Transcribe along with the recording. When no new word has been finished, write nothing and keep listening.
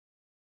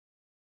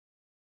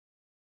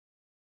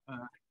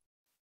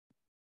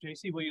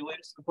JC, will you lead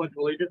us to the Pledge of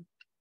Allegiance?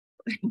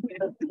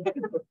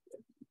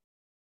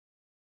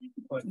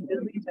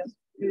 Allegiance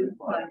to the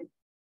flag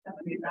of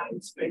the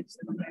United States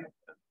of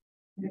America,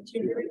 and to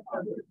the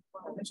republic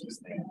for which it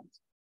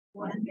stands,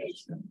 one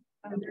nation,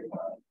 under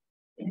God,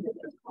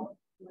 indivisible,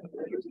 with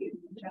liberty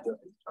and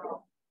justice for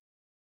all.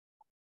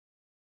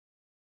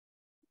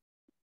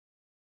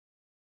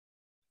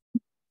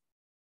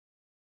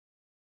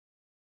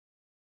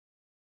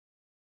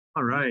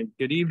 All right,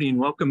 good evening.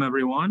 Welcome,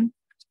 everyone.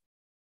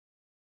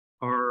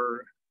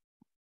 Our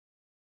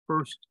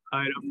first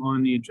item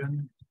on the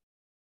agenda.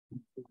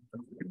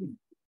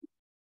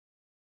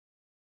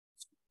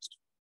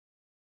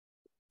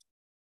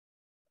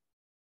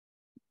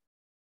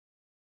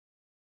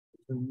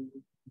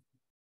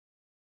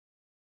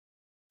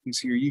 He's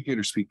here. You here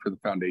to speak for the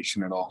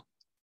foundation at all?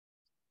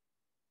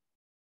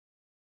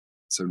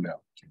 So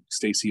no,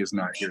 Stacy is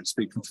not here to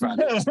speak for the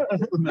foundation.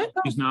 No,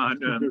 he's not.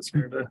 No.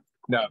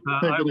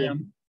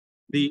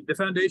 The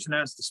foundation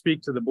asked to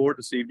speak to the board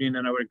this evening,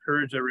 and I would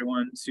encourage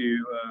everyone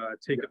to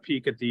take a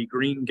peek at the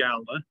Green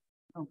Gala.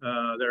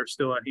 There are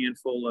still a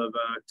handful of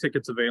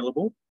tickets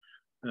available.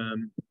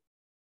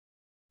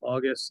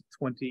 August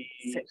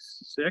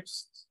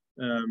 26th.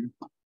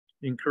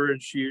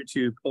 Encourage you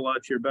to pull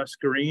out your best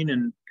green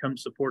and come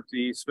support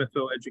the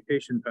Smithville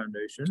Education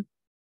Foundation.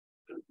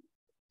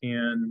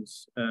 And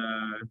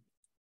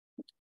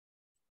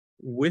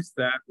with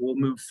that, we'll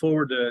move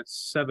forward to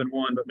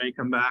 7-1, but may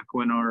come back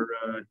when our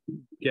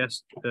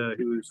guest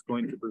who is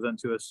going to present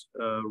to us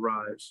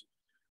arrives.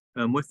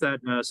 With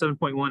that,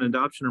 7.1,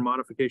 adoption or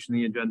modification of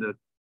the agenda.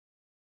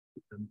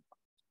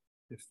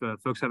 If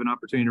folks have an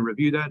opportunity to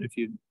review that, if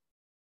you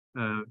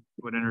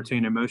would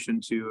entertain a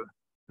motion to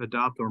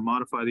adopt or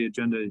modify the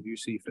agenda as you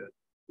see fit.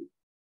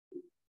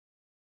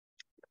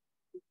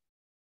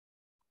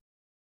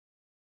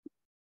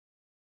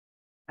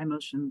 I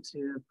motion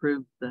to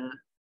approve the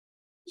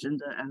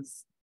agenda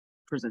as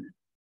presented.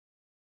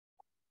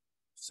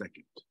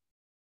 Second.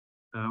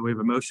 We have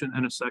a motion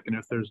and a second.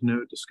 If there's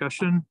no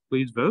discussion,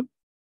 please vote.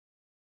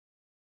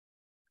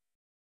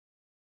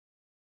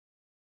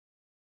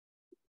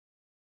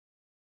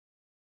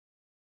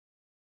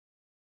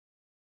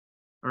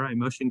 All right,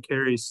 motion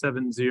carries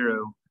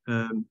 7-0.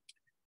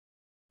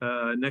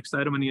 Next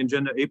item on the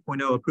agenda,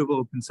 8.0, approval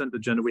of consent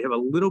agenda. We have a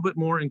little bit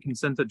more in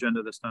consent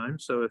agenda this time.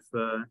 So if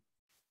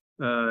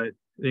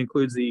it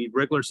includes the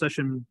regular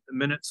session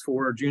minutes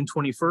for June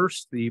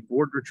 21st, the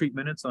board retreat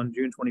minutes on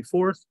June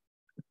 24th,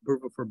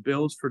 approval for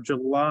bills for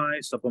July,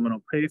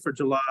 supplemental pay for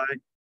July,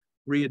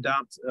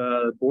 readopt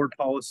board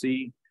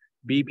policy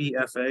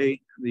BBFA,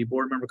 the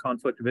board member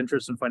conflict of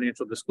interest and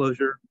financial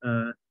disclosure,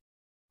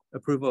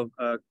 approval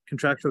of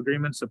contractual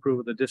agreements, approval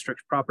of the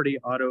district's property,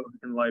 auto,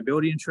 and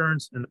liability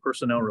insurance, and the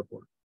personnel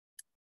report.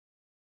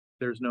 If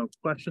there's no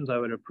questions, I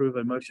would approve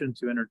a motion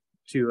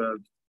to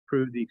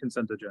approve the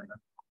consent agenda.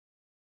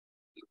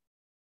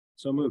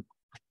 So moved.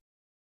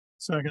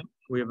 Second.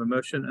 We have a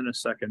motion and a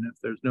second.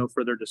 If there's no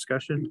further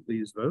discussion,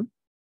 please vote.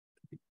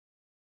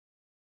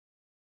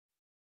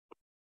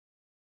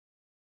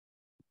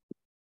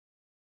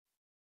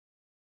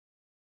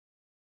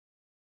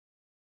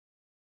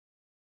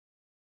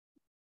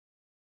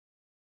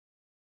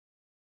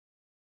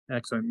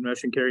 Excellent.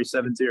 Motion carries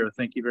 7-0.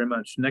 Thank you very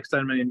much. Next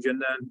item on the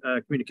agenda,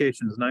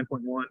 communications,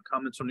 9.1,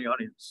 comments from the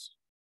audience.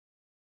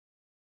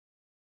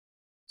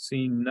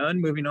 Seeing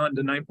none, moving on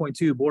to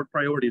 9.2, board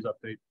priorities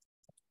update.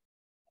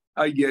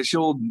 Yes,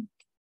 you'll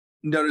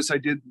notice I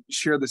did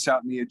share this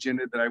out in the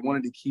agenda that I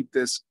wanted to keep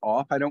this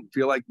off. I don't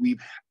feel like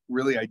we've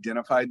really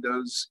identified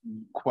those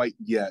quite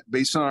yet.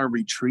 Based on our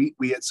retreat,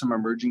 we had some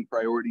emerging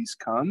priorities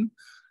come,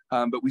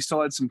 but we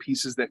still had some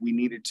pieces that we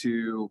needed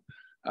to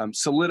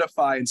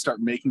solidify and start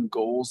making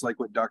goals like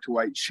what Dr.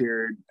 White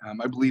shared,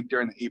 I believe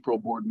during the April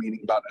board meeting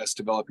about us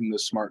developing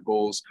those SMART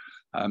goals,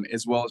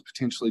 as well as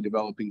potentially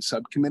developing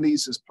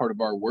subcommittees as part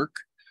of our work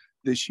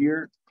this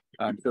year.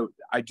 So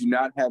I do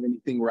not have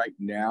anything right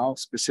now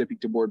specific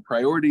to board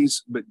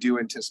priorities, but do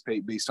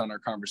anticipate based on our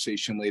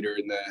conversation later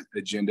in the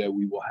agenda,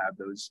 we will have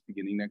those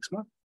beginning next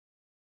month.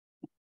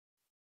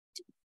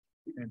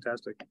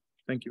 Fantastic.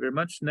 Thank you very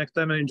much. Next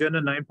item on the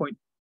agenda,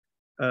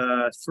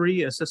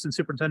 9.3, Assistant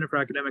Superintendent for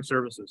Academic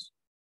Services.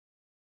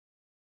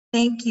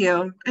 Thank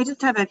you. I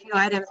just have a few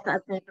items to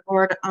update the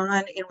board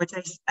on, in which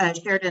I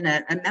shared in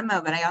a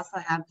memo, but I also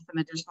have some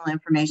additional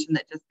information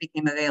that just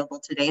became available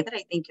today that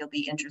I think you'll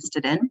be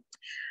interested in.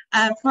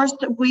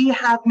 First, we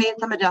have made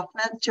some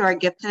adjustments to our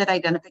gifted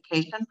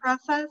identification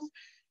process,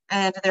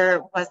 and there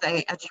was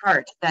a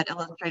chart that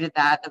illustrated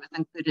that was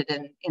included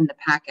in the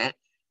packet.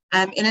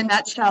 In a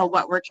nutshell,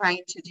 what we're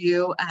trying to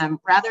do,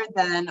 rather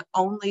than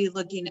only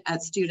looking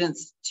at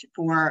students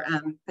for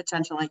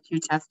potential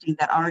IQ testing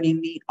that already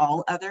meet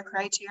all other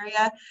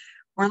criteria,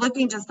 we're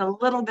looking just a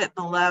little bit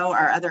below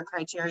our other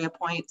criteria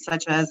points,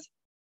 such as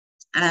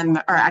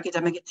our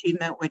academic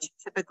achievement, which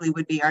typically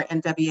would be our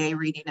NWA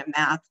reading and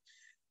math.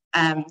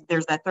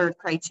 There's a third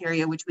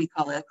criteria, which we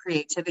call a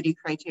creativity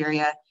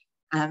criteria.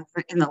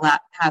 in the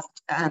past.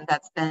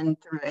 That's been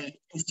through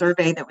a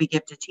survey that we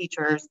give to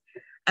teachers.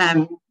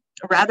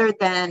 Rather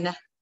than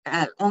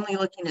only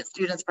looking at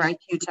students for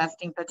IQ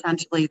testing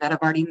potentially that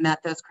have already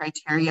met those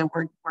criteria,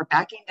 we're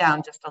backing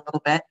down just a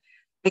little bit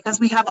because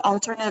we have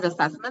alternate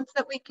assessments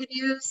that we could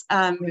use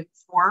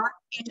for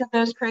each of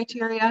those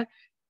criteria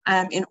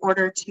in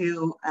order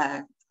to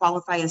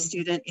qualify a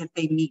student if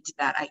they meet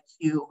that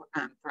IQ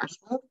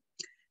threshold.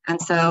 And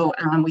so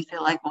we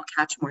feel like we'll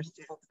catch more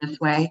students this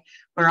way.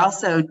 We're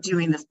also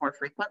doing this more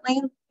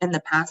frequently. In the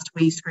past,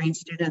 we screened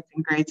students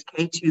in grades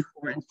K2,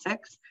 4, and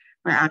 6.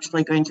 We're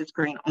actually going to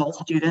screen all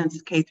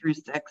students K through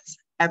 6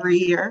 every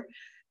year,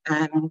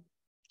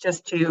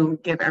 just to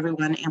give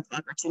everyone ample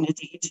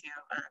opportunity to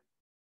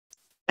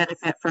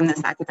benefit from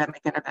this academic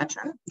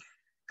intervention.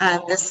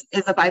 This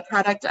is a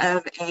byproduct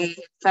of a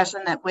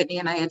session that Whitney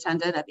and I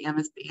attended at the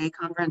MSBA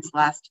conference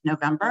last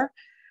November,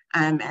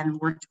 and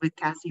worked with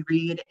Cassie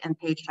Reed and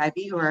Paige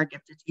Tybee, who are our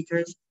gifted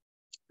teachers,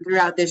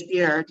 throughout this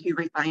year to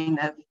refine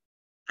this.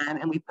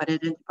 And we put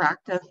it into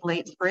practice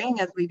late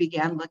spring as we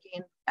began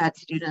looking at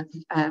students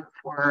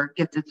for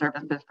gifted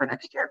services for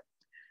next year.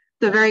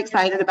 So very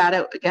excited about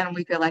it. Again,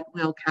 we feel like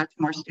we'll catch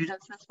more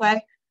students this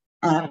way.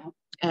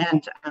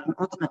 And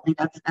ultimately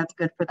that's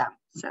good for them.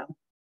 So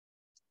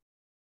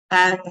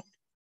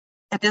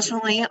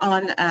additionally,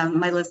 on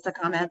my list of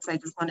comments, I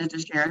just wanted to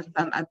share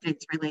some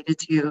updates related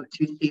to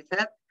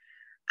CFIP.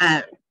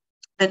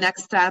 The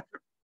next step,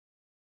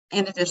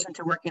 in addition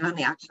to working on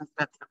the action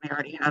steps that we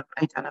already have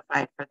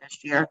identified for this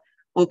year,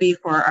 will be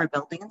for our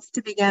buildings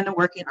to begin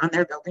working on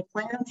their building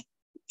plans.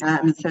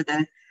 So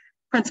the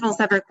principals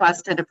have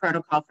requested a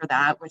protocol for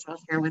that, which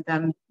I'll share with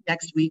them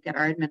next week at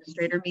our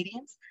administrator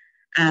meetings.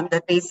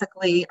 That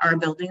basically our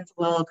buildings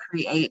will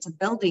create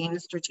building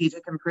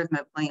strategic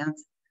improvement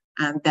plans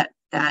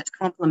that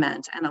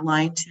complement and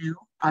align to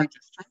our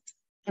district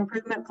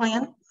improvement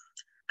plan.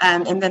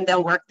 And then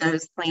they'll work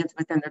those plans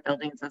within their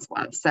buildings as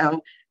well.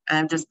 So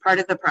just part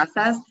of the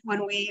process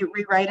when we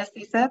rewrite a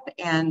CSIP,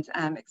 and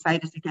I'm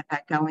excited to get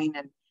that going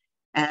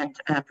and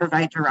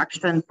provide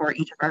direction for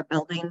each of our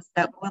buildings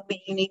that will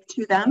be unique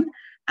to them,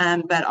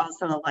 but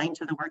also align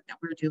to the work that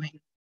we're doing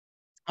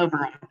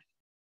overall.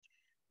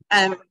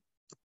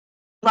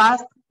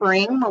 Last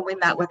spring, when we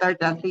met with our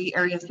DESE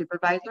area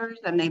supervisors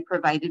and they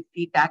provided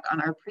feedback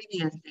on our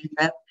previous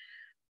CSIP,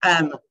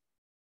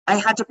 I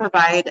had to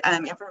provide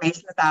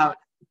information about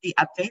the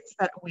updates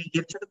that we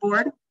give to the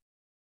board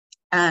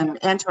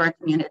and to our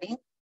community.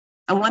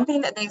 And one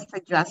thing that they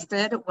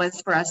suggested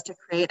was for us to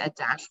create a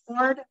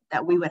dashboard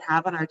that we would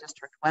have on our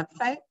district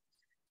website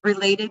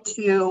related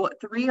to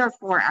 3 or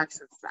 4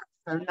 action steps.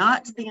 So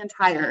not the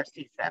entire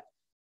CSIP,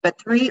 but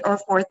 3 or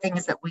 4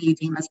 things that we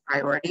deem as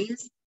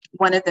priorities.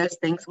 One of those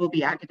things will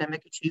be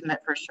academic achievement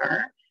for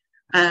sure.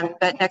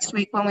 But next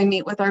week when we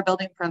meet with our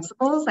building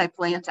principals, I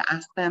plan to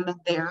ask them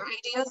their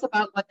ideas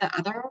about what the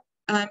other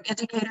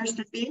indicators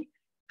should be.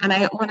 And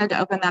I wanted to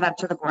open that up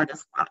to the board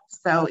as well.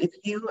 So if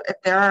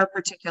there are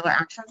particular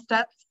action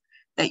steps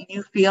that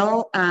you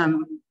feel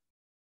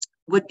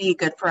would be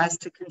good for us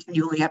to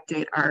continually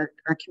update our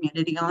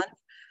community on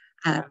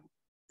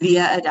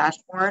via a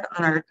dashboard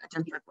on our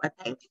district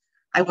webpage,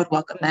 I would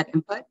welcome that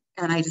input.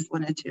 And I just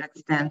wanted to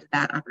extend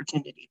that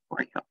opportunity for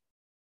you.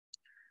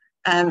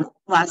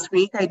 Last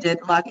week, I did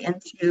log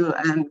into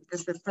the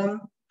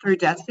system through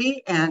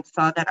DESE and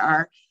saw that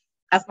our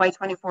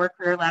FY24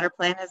 career ladder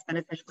plan has been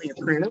officially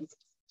approved,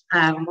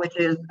 which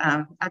is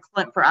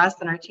excellent for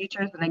us and our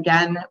teachers. And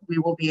again, we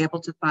will be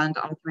able to fund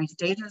all 3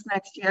 stages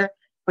next year,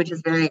 which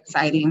is very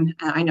exciting.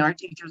 I know our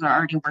teachers are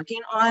already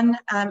working on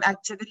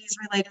activities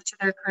related to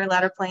their career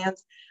ladder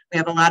plans. We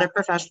have a lot of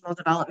professional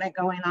development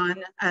going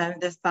on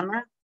this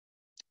summer.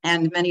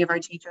 And many of our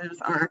teachers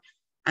are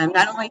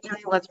not only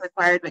doing what's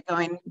required, but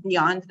going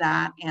beyond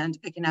that and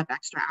picking up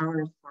extra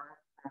hours for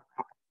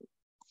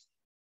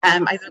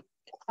I've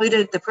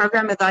included the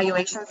program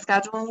evaluation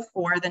schedule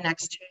for the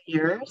next 2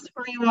 years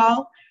for you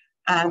all.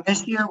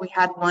 This year we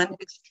had one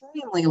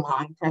extremely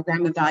long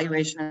program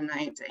evaluation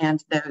night,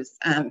 and those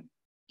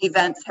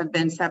events have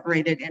been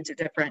separated into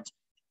different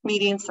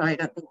meetings, so I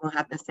don't think we'll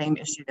have the same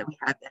issue that we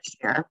had this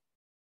year.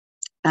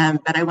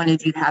 But I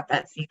wanted you to have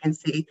that so you can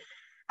see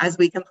as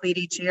we complete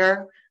each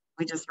year,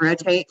 we just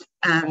rotate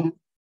to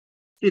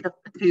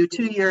 2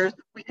 years.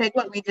 We take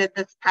what we did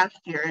this past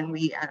year and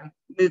we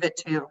move it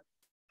to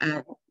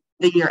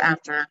the year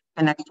after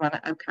the next one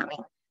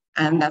upcoming.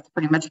 And that's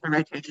pretty much the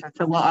rotation.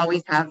 So we'll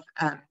always have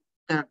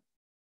the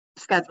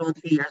schedule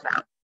 2 years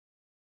out.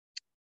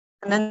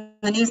 And then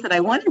the news that I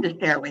wanted to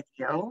share with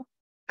you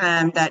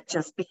that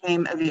just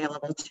became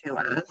available to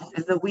us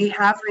is that we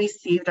have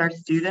received our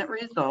student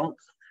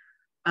results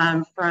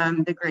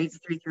from the grades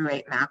 3 through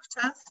 8 math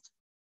test,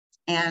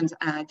 and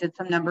did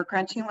some number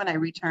crunching when I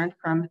returned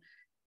from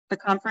the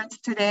conference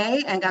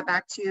today and got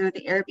back to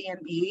the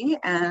Airbnb,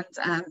 and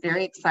I'm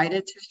very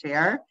excited to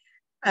share.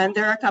 And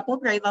there are a couple of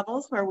grade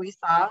levels where we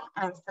saw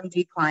some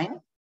decline,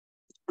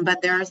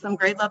 but there are some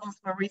grade levels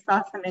where we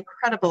saw some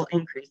incredible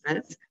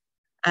increases.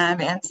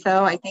 And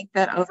so I think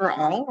that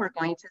overall, we're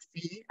going to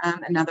see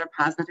another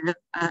positive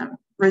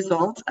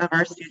result of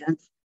our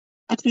students'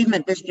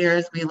 achievement this year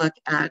as we look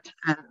at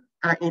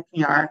our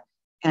APR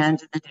and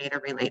the data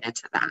related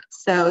to that.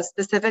 So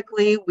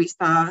specifically, we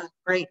saw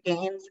great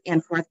gains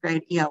in fourth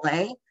grade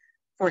ELA,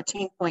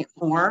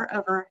 14.4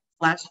 over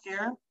last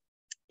year.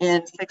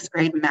 In sixth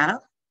grade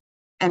math,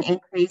 an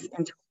increase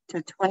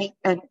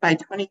by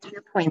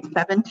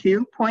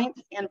 22.72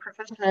 points in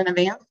proficient and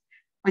advanced,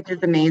 which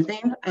is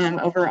amazing.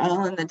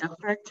 Overall in the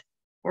district,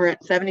 we're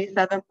at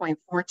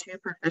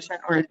 77.42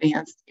 proficient or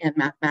advanced in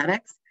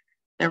mathematics.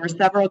 There were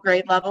several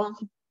grade levels,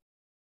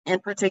 in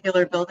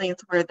particular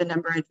buildings where the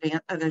number of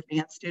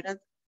advanced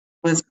students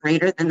was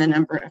greater than the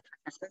number of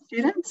proficient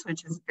students,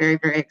 which is very,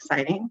 very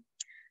exciting.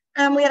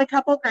 We had a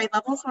couple of grade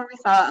levels where we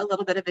saw a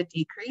little bit of a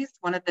decrease,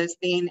 one of those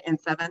being in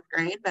seventh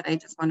grade, but I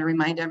just want to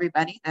remind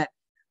everybody that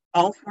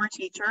all 4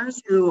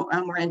 teachers who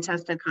were in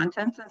tested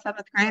contents in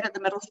seventh grade at the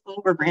middle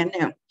school were brand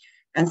new.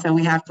 And so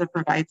we have to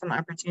provide some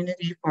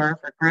opportunity for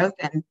growth,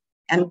 and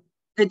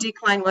the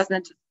decline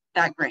wasn't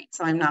that great,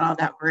 so I'm not all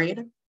that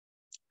worried.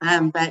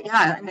 But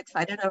yeah, I'm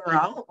excited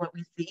overall what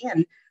we see.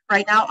 And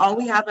right now, all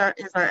we have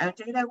is our own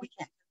data. We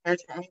can't compare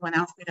to anyone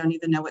else. We don't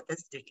even know what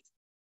this state,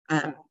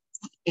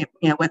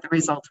 what the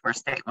results were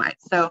statewide.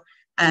 So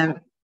yeah,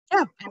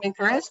 I'm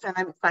encouraged and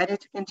I'm excited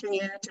to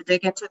continue to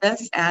dig into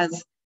this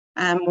as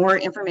more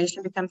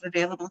information becomes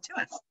available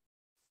to us.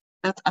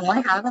 That's all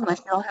I have,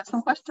 unless you all have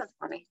some questions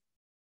for me.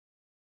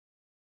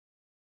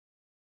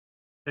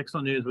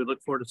 Excellent news. We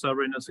look forward to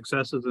celebrating the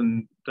successes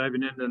and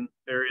diving into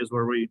areas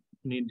where we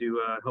need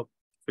to help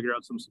figure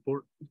out some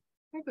support.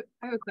 I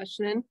have a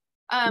question.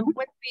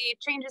 With the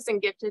changes in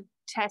gifted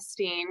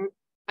testing,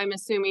 I'm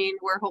assuming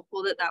we're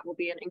hopeful that that will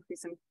be an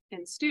increase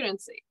in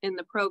students in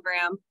the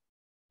program.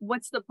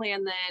 What's the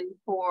plan then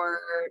for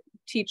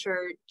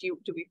teacher? Do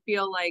we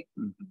feel like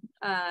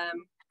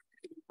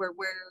we're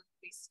where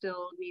we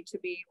still need to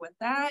be with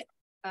that?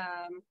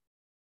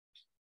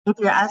 If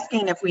you're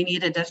asking if we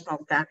need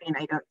additional staffing,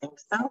 I don't think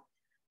so.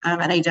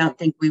 And I don't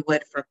think we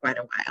would for quite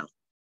a while.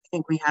 I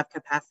think we have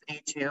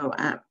capacity to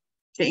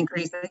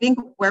increase. I think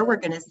where we're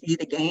going to see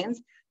the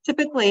gains,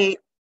 typically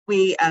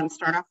we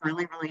start off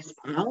really, really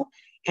small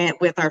and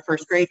with our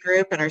first grade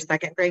group and our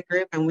second grade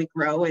group, and we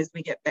grow as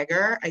we get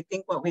bigger. I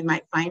think what we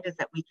might find is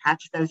that we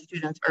catch those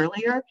students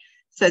earlier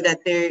so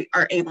that they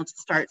are able to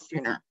start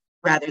sooner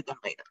rather than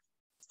later.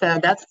 So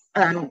that's,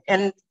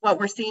 and what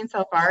we're seeing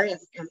so far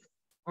is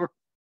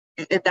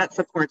that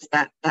supports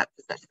that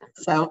position.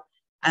 So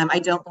I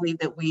don't believe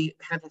that we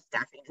have a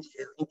staffing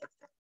issue.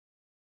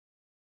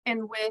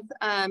 And with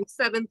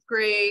seventh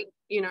grade,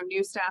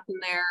 new staff in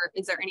there,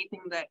 is there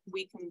anything that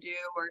we can do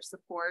or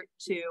support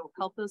to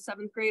help those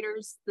seventh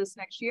graders this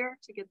next year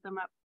to get them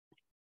up?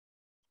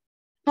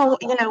 Well,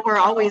 we're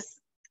always,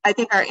 I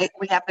think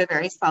we have a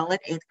very solid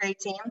eighth grade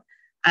team.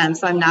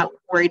 So I'm not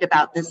worried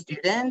about the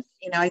students.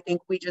 I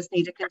think we just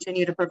need to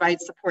continue to provide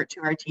support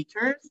to our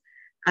teachers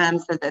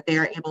so that they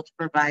are able to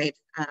provide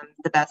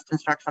the best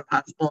instruction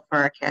possible for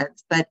our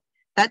kids. But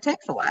that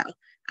takes a while.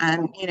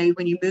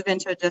 When you move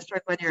into a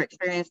district, whether you're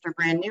experienced or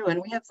brand new,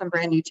 and we have some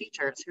brand new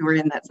teachers who are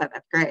in that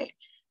seventh grade.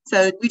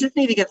 So we just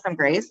need to give some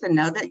grace and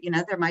know that,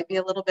 there might be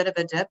a little bit of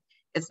a dip.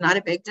 It's not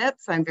a big dip.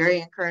 So I'm very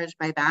encouraged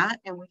by that.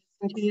 And we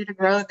continue to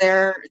grow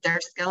their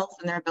skills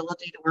and their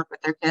ability to work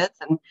with their kids.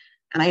 And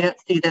I don't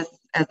see this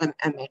as a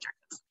major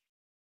concern.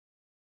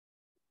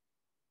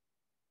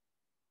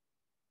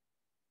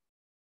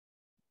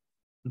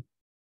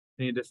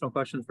 Any additional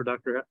questions for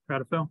Dr.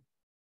 Cradafel?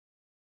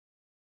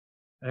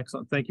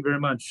 Excellent. Thank you very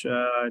much.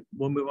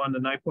 We'll move on to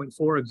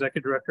 9.4,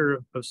 Executive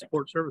Director of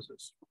Support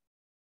Services.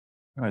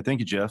 All right. Thank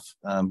you, Jeff.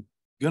 I'm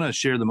going to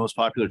share the most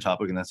popular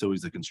topic, and that's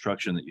always the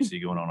construction that you see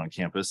going on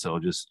campus. So I'll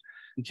just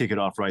kick it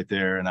off right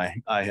there. And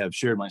I have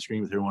shared my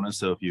screen with everyone.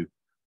 So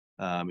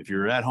if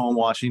you're at home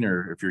watching,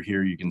 or if you're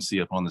here, you can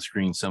see up on the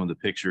screen some of the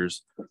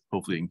pictures.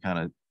 Hopefully you can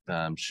kind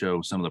of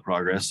show some of the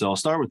progress. So I'll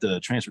start with the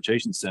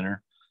transportation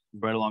center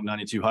right along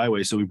 92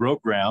 highway. So we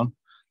broke ground,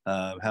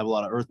 have a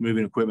lot of earth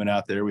moving equipment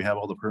out there. We have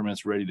all the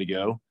permits ready to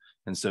go.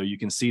 And so you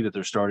can see that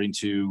they're starting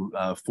to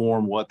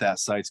form what that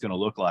site's going to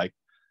look like.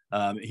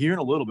 Here in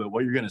a little bit,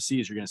 what you're going to see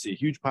is a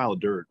huge pile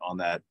of dirt on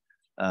that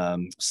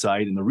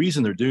site. And the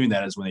reason they're doing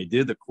that is when they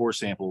did the core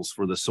samples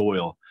for the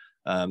soil,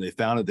 they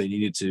found that they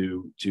needed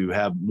to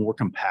have more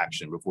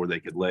compaction before they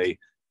could lay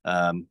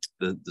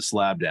the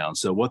slab down.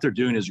 So what they're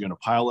doing is you're going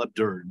to pile up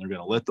dirt, and they're going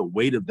to let the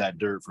weight of that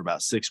dirt for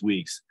about 6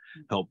 weeks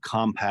help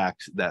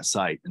compact that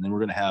site. And then we're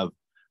going to have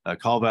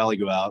Call Valley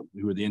go out,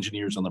 who are the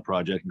engineers on the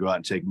project, and go out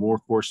and take more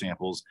core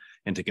samples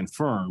and to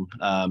confirm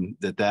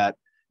that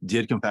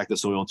did compact the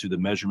soil to the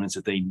measurements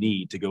that they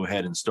need to go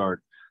ahead and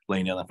start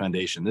laying down the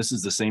foundation. This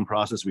is the same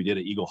process we did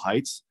at Eagle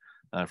Heights.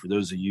 For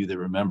those of you that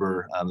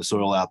remember, the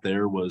soil out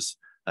there was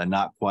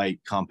not quite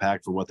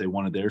compact for what they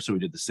wanted there. So we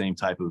did the same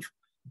type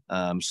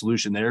of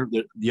solution there.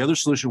 The other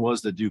solution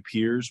was to do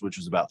piers, which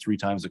was about 3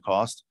 times the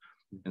cost.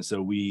 And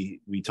so we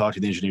talked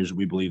to the engineers, and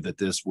we believe that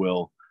this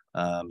will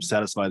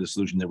satisfy the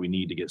solution that we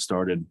need to get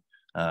started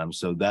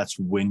So that's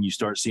when you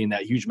start seeing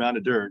that huge amount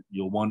of dirt,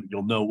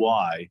 you'll know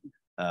why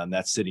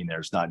that's sitting there.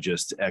 It's not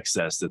just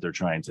excess that they're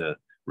trying to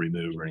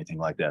remove or anything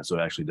like that. So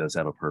it actually does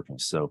have a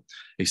purpose. So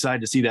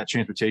excited to see that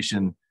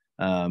transportation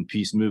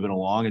piece moving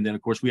along. And then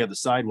of course we have the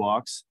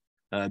sidewalks.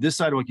 This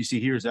sidewalk you see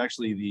here is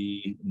actually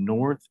the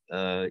north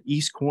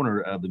east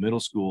corner of the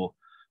middle school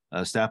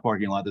staff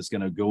parking lot that's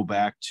going to go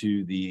back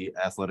to the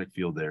athletic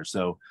field there.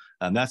 So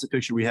that's a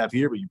picture we have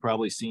here, but you've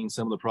probably seen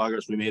some of the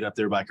progress we made up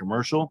there by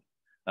Commercial.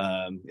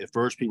 At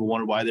first, people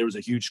wondered why there was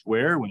a huge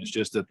square when it's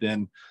just a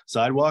thin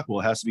sidewalk.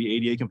 Well, it has to be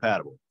ADA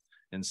compatible.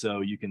 And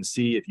so you can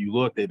see, if you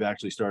look, they've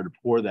actually started to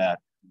pour that.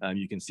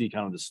 You can see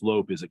kind of the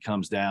slope as it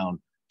comes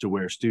down to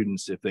where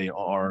students, if they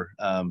are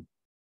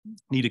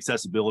need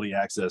accessibility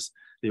access,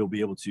 they will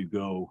be able to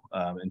go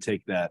and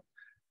take that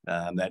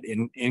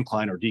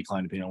incline or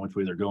decline, depending on which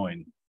way they're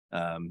going,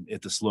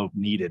 at the slope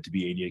needed to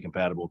be ADA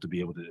compatible to be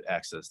able to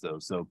access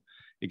those. So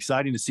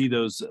exciting to see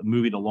those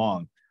moving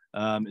along.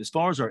 As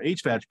far as our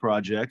HVAC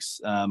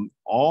projects,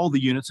 all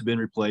the units have been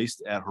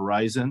replaced at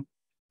Horizon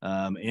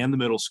and the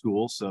middle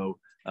school. So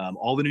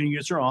all the new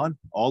units are on,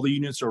 all the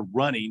units are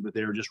running, but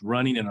they're just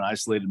running in an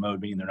isolated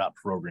mode, meaning they're not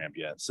programmed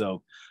yet.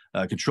 So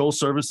Control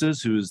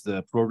Services, who is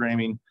the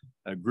programming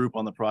group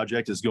on the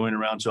project, is going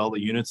around to all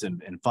the units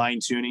and fine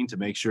tuning to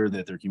make sure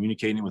that they're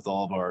communicating with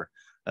all of our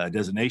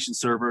designation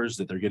servers,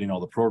 that they're getting all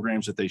the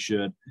programs that they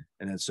should.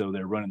 And then so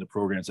they're running the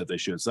programs that they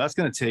should. So that's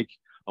going to take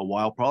a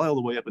while, probably all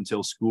the way up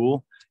until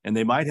school. And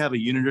they might have a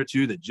unit or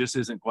two that just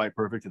isn't quite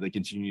perfect that they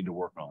continue to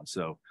work on.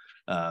 So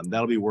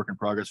that'll be a work in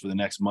progress for the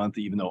next month,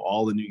 even though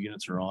all the new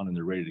units are on and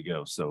they're ready to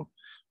go. So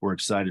we're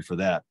excited for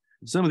that.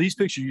 Some of these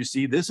pictures you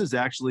see, this is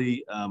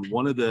actually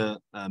one of the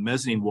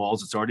mezzanine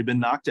walls that's already been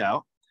knocked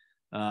out.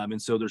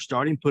 And so they're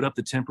starting to put up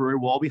the temporary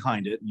wall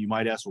behind it. You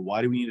might ask, well,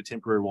 why do we need a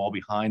temporary wall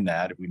behind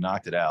that if we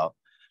knocked it out?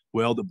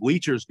 Well, the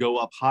bleachers go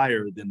up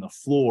higher than the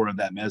floor of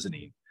that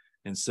mezzanine.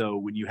 And so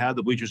when you have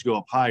the bleachers go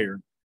up higher,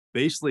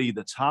 basically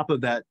the top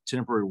of that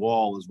temporary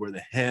wall is where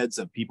the heads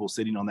of people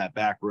sitting on that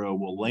back row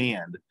will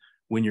land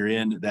when you're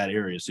in that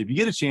area. So if you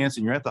get a chance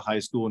and you're at the high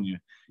school, and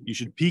you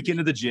should peek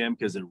into the gym,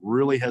 because it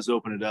really has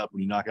opened it up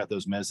when you knock out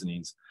those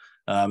mezzanines.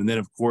 And then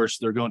of course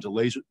they're going to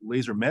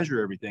laser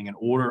measure everything and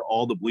order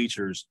all the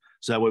bleachers.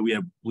 So that way we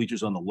have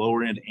bleachers on the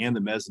lower end and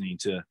the mezzanine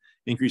to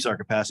increase our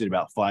capacity to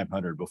about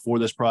 500. Before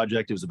this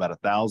project, it was about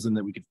 1,000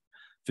 that we could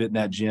fit in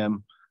that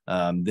gym.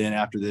 Then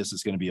after this,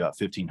 it's going to be about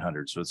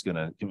 1,500. So it's going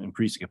to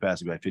increase the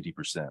capacity by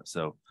 50%.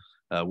 So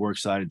we're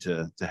excited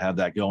to have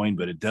that going,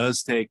 but it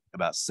does take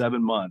about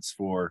 7 months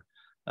for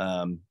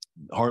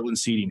Heartland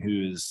Seating,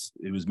 who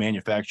was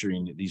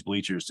manufacturing these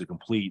bleachers, to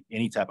complete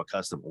any type of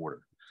custom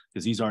order,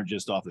 because these aren't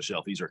just off the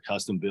shelf. These are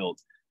custom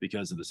built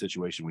because of the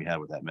situation we had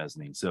with that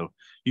mezzanine. So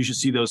you should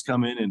see those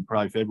come in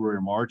probably February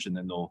or March, and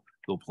then they'll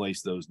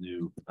place those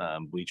new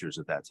bleachers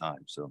at that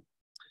time. So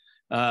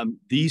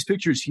these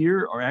pictures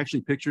here are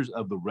actually pictures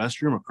of the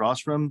restroom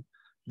across from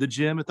the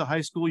gym at the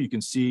high school. You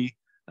can see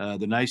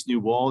the nice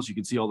new walls. You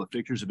can see all the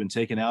fixtures have been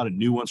taken out and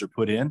new ones are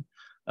put in.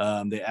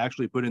 They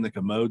actually put in the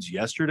commodes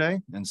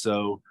yesterday. And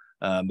so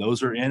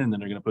those are in, and then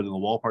they're going to put in the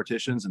wall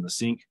partitions, and the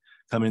sink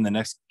come in the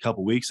next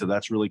couple of weeks. So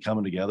that's really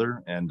coming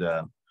together, and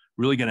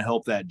really going to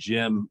help that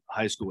gym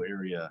high school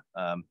area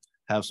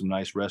have some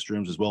nice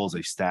restrooms, as well as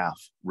a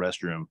staff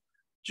restroom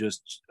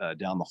just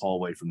down the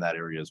hallway from that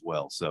area as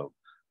well. So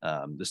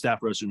the staff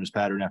restroom is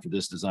patterned after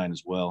this design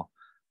as well.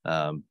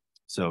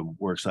 So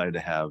we're excited to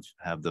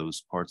have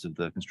those parts of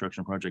the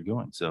construction project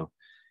going. So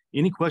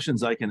any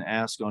questions I can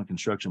ask on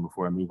construction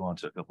before I move on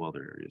to a couple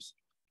other areas?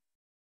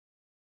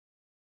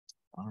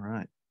 All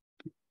right.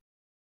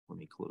 Let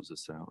me close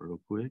this out real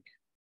quick.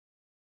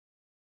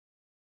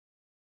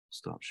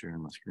 Stop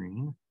sharing my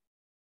screen.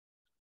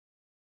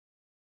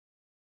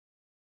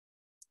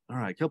 All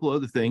right, a couple of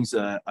other things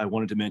I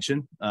wanted to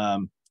mention.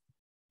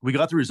 We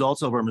got the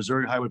results of our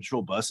Missouri Highway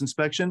Patrol bus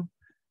inspection.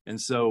 And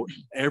so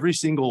every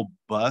single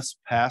bus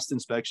passed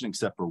inspection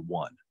except for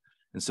one.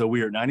 And so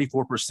we are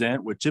 94%,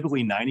 which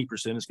typically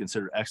 90% is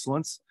considered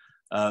excellence.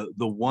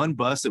 The one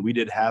bus that we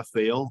did have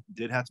fail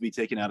did have to be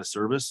taken out of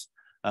service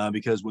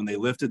because when they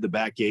lifted the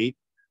back gate,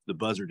 the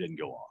buzzer didn't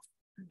go off.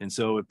 And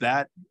so if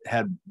that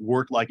had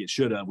worked like it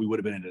should have, we would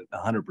have been at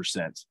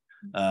 100%.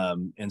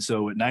 And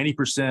so at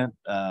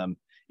 90%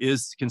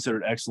 is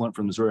considered excellent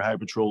from Missouri Highway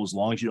Patrol, as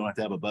long as you don't have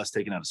to have a bus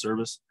taken out of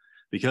service.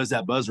 Because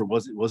that buzzer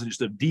wasn't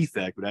just a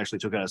defect, but actually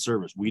took out of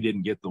service, we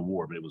didn't get the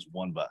award, but it was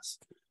one bus.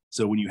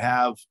 So when you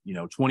have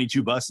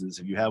 22 buses,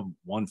 if you have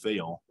one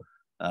fail,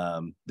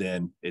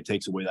 then it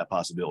takes away that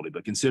possibility.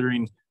 But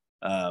considering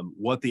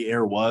what the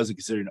error was, and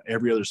considering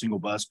every other single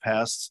bus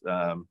passed,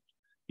 at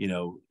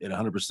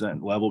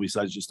 100% level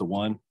besides just the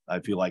one, I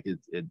feel like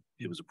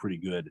it was a pretty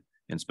good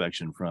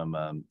inspection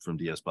from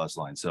DS Bus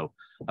Line. So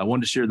I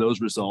wanted to share those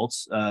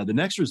results. The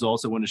next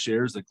results I want to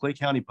share is the Clay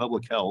County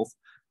Public Health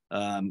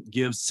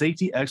gives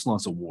Safety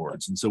Excellence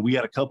Awards. And so we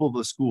had a couple of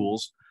the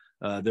schools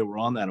that were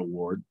on that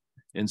award.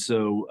 And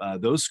so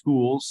those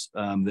schools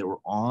that were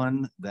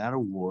on that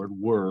award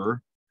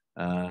were,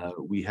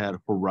 we had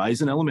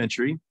Horizon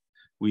Elementary,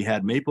 we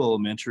had Maple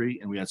Elementary,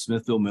 and we had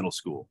Smithville Middle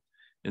School.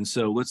 And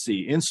so let's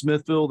see, in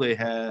Smithville, they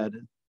had,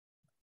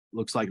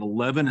 looks like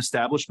 11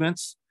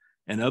 establishments.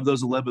 And of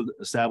those 11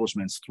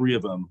 establishments, 3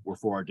 of them were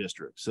for our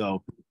district.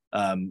 So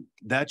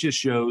that just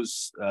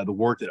shows the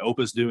work that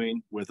OPA is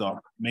doing with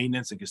our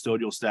maintenance and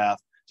custodial staff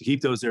to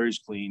keep those areas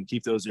clean,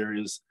 keep those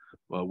areas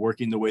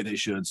working the way they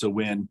should. So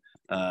when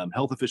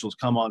health officials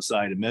come on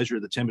site and measure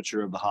the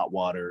temperature of the hot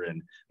water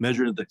and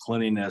measure the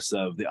cleanliness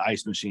of the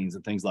ice machines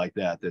and things like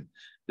that,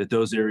 that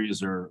those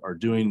areas are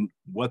doing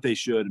what they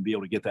should and be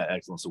able to get that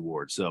excellence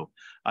award. So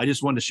I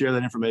just wanted to share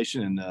that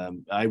information.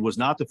 And I was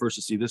not the first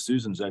to see this.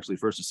 Susan was actually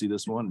first to see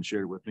this one and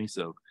shared it with me.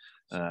 So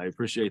I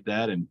appreciate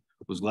that, and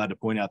was glad to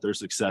point out their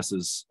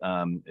successes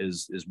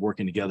is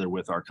working together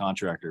with our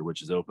contractor,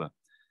 which is OPA.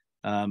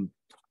 And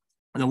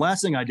the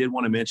last thing I did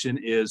want to mention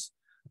is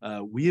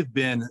we have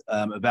been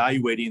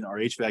evaluating our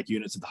HVAC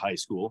units at the high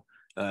school.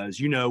 As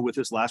you know, with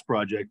this last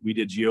project, we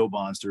did geo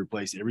bonds to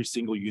replace every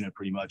single unit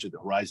pretty much at the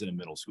Horizon and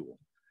middle school.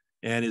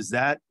 And is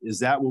that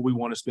what we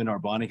want to spend our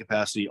bonding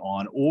capacity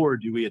on, or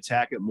do we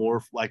attack it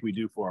more like we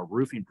do for our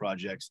roofing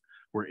projects,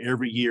 where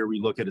every year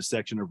we look at a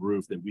section of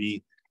roof that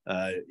we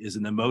is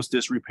in the most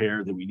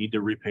disrepair that we need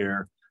to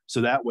repair,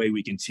 so that way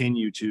we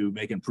continue to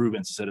make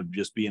improvements instead of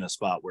just being a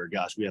spot where,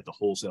 gosh, we have to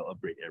wholesale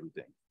upgrade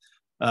everything.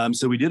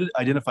 So we did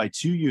identify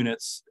 2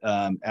 units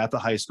at the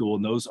high school,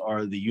 and those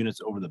are the units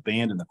over the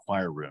band and the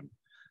choir room.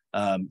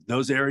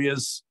 Those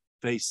areas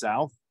face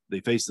south,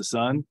 they face the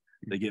sun,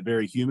 they get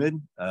very humid.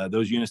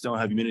 Those units don't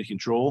have humidity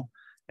control,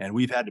 and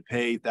we've had to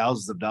pay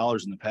thousands of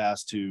dollars in the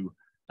past to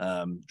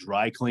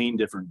dry clean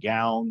different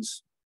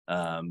gowns,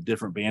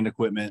 different band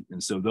equipment.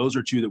 And so those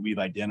are 2 that we've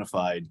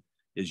identified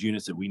as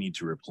units that we need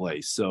to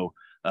replace. So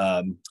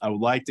I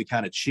would like to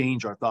kind of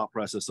change our thought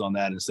process on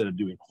that. Instead of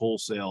doing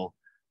wholesale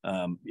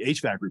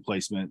HVAC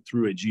replacement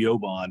through a geo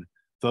bond,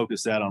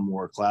 focus that on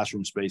more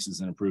classroom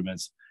spaces and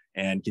improvements,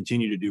 and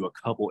continue to do a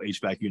couple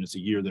HVAC units a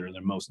year that are in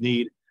their most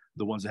need,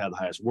 the ones that have the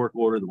highest work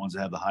order, the ones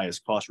that have the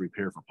highest cost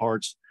repair for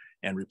parts,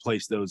 and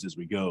replace those as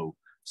we go.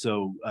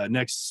 So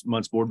next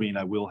month's board meeting,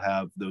 I will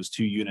have those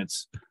 2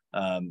 units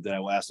that I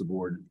will ask the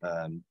board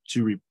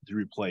to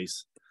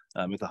replace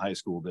at the high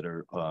school that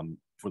are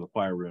for the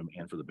choir room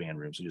and for the band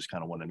room. So just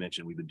kind of want to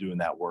mention we've been doing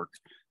that work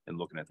and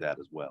looking at that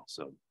as well.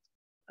 So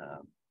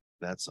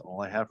that's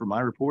all I have for my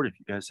report. If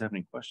you guys have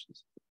any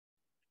questions.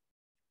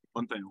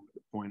 One thing I wanted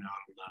to point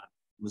out on that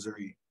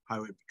Missouri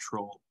Highway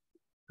Patrol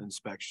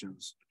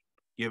inspections,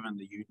 given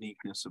the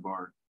uniqueness of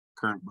our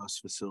current bus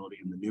facility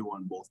and the new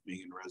one both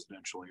being in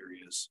residential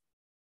areas,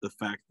 the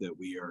fact that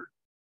we are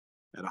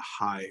at a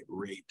high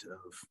rate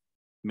of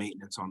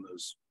maintenance on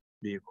those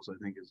vehicles,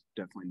 I think, is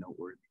definitely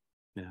noteworthy.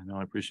 Yeah, no,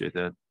 I appreciate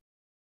that.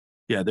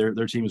 Yeah, their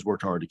team has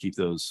worked hard to keep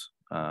those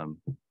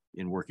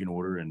in working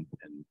order and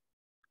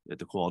at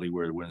the quality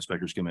where when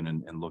inspectors come in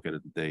and look at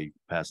it, they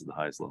pass at the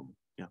highest level.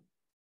 Yeah.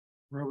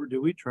 Robert,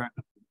 do we track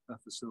a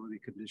facility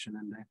condition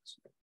index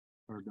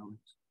for our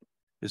buildings?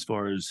 As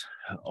far as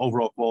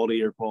overall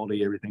quality, air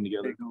quality, everything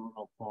together?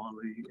 Overall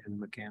quality and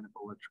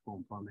mechanical, electrical,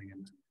 and plumbing.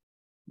 And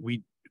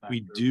we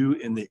do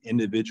in the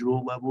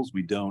individual levels.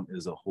 We don't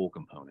as a whole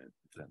component,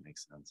 if that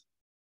makes sense.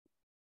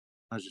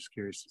 I was just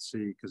curious to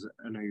see, because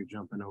I know you're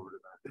jumping over to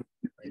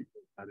that.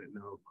 I didn't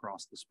know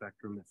across the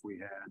spectrum if we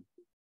had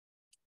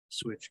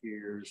switch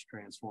gears,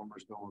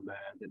 transformers going bad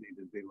that needed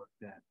to be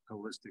looked at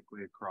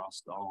holistically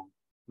across all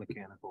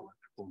mechanical,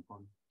 electrical, and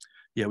plumbing.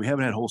 Yeah, we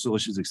haven't had wholesale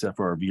issues except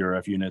for our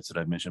VRF units that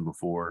I've mentioned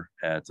before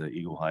at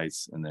Eagle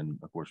Heights. And then,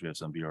 of course, we have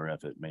some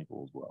VRF at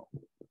Maple as well.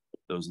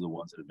 Those are the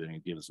ones that have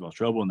been giving us the most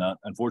trouble. And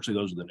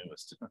unfortunately, those are the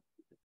newest.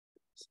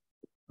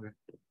 Okay.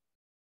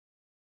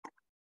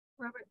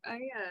 Robert,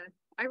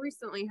 I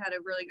recently had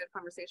a really good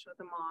conversation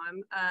with a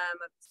mom, a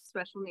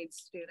special needs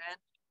student,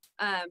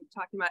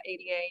 talking about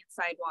ADA and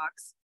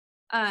sidewalks.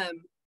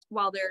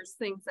 While there's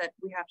things that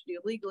we have to do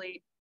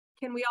legally,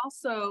 can we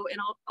also, and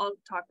I'll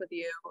talk with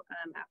you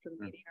after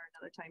the meeting or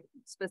another time,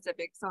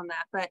 specifics on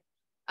that, but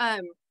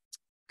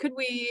could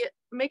we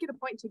make it a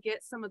point to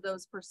get some of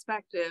those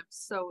perspectives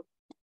so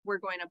we're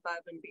going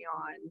above and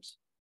beyond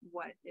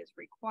what is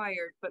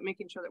required, but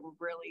making sure that we're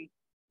really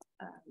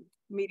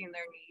meeting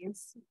their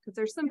needs? Because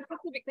there's some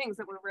specific things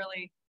that were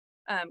really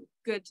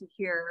good to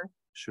hear.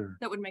 Sure.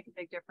 That would make a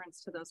big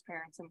difference to those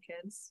parents and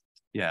kids.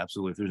 Yeah,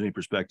 absolutely. If there's any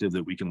perspective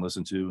that we can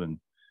listen to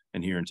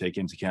and hear and take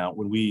into account.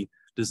 When we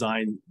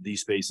design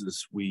these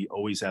spaces, we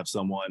always have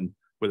someone,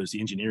 whether it's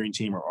the engineering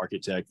team or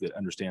architect, that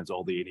understands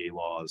all the ADA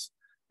laws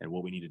and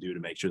what we need to do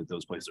to make sure that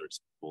those places are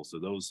accessible. So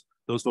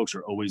those folks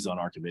are always on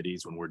our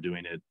committees when we're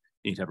doing it,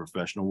 any type of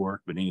professional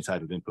work, but any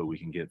type of input we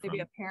can get maybe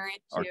from a parent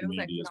our too,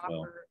 community that can as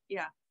well.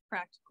 offer,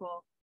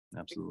 practical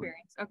Absolutely.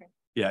 experience. Okay.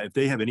 Yeah, if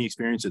they have any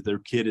experience that their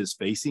kid is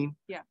facing,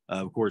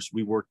 of course,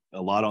 we worked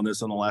a lot on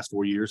this in the last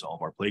 4 years. All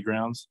of our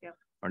playgrounds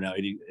are now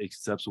ADA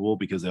accessible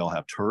because they all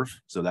have turf.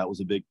 So that was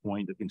a big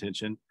point of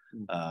contention.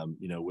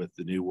 With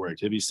the new War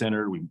Activity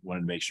Center, we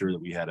wanted to make sure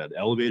that we had an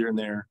elevator in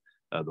there.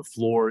 The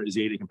floor is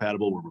ADA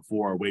compatible, where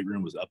before our weight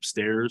room was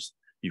upstairs.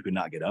 You could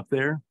not get up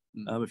there.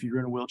 if you're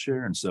in a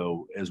wheelchair. And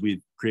so as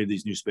we created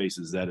these new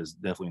spaces, that is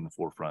definitely in the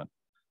forefront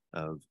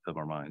of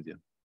our minds. Yeah.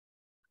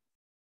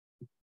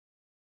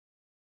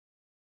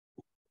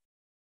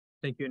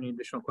 Thank you. Any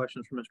additional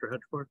questions for Mr.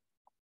 Hedgeforth?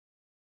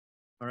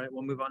 All right,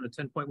 we'll move on to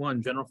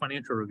 10.1, general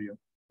financial review.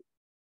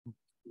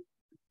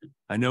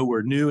 I know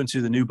we're new into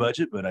the new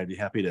budget, but I'd be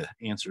happy to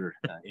answer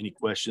any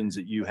questions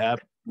that you have.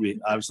 We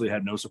obviously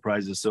had no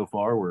surprises so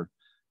far. We're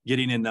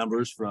getting in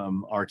numbers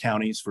from our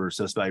counties for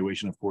assessed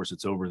valuation. Of course,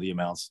 it's over the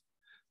amounts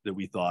that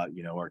we thought.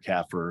 You know, our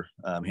cap for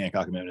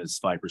Hancock Amendment is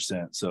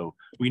 5%. So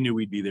we knew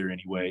we'd be there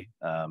anyway.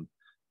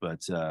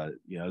 But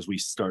you know, as we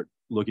start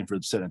looking for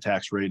the setting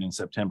tax rate in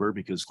September,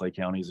 because Clay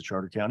County is a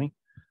charter county,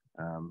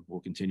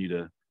 we'll continue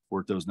to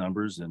work those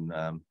numbers and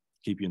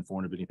keep you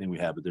informed of anything we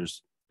have. But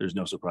there's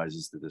no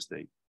surprises to this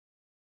date.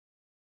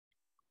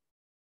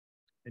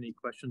 Any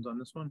questions on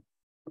this one?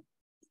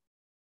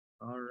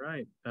 All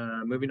right,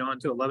 moving on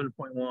to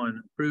 11.1,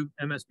 approve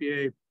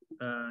MSBA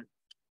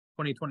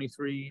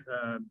 2023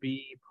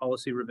 B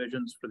policy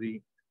revisions for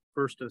the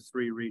first of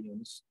 3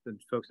 readings.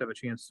 Did folks have a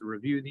chance to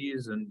review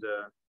these, and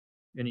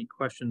any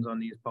questions on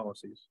these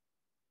policies?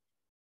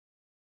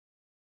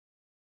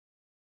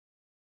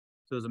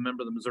 So as a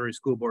member of the Missouri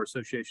School Board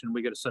Association,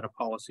 we get a set of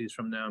policies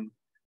from them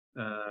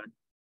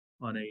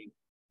on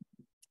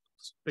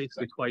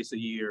basically twice a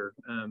year.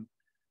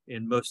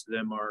 And most of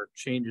them are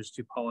changes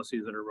to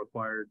policies that are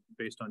required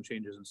based on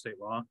changes in state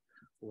law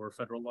or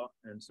federal law.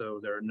 And so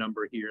there are a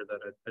number here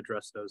that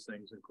address those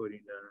things,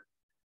 including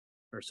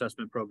our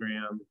assessment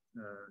program,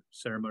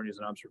 ceremonies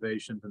and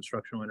observations,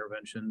 instructional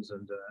interventions,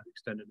 and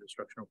extended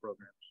instructional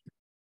programs.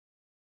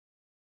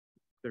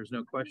 There's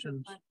no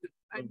questions.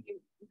 I mean,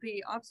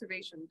 the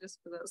observation, just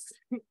for those,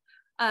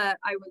 I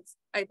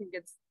think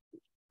it's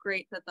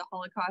great that the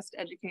Holocaust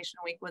Education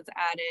Week was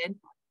added.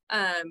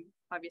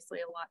 Obviously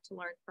a lot to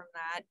learn from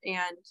that.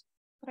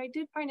 But I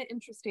did find it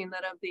interesting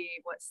that of the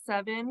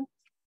 7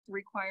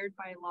 required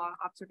by law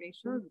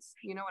observations,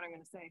 you know what I'm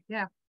going to say?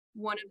 Yeah.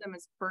 One of them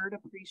is Bird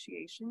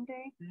Appreciation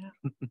Day. Yeah.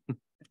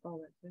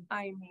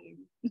 I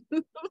mean,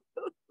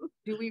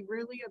 do we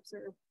really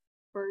observe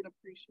bird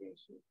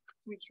appreciation?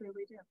 We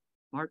truly do.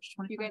 March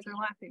 20th. You guys are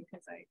laughing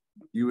because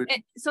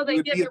so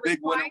they give the big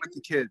winner with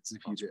the kids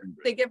if you did.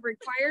 They give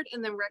required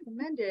and then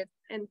recommended,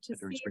 and to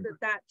see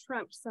that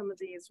trumps some of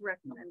these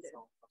recommended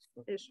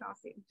is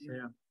shocking.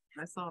 Yeah,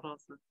 I saw it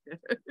also.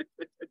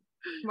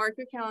 Mark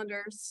your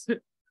calendars.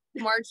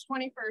 March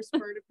 21st,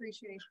 bird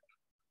appreciation.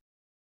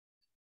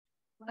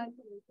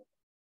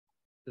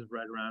 This is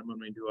right around when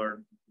we do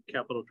our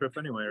capital trip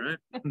anyway, right?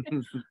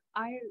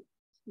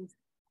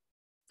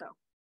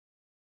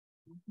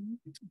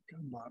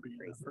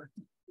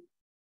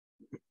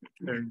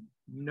 There are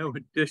no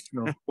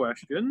additional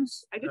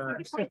questions. I just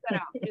want to point that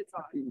out. It's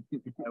on.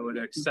 I would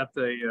accept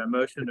a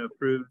motion to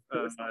approve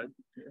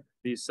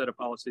these set of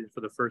policies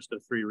for the first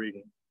of 3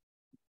 readings.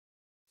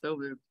 So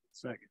moved.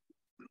 Second.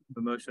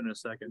 A motion and a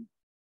second.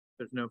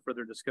 There's no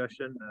further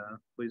discussion.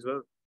 Please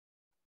vote.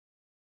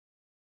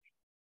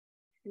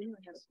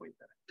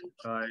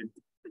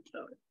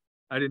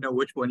 I didn't know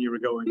which one you were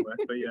going with,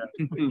 but yeah.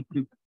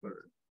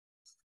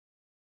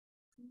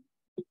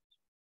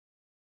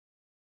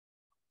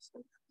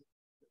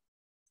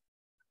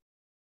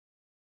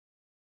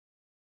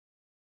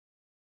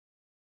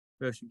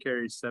 Motion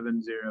carries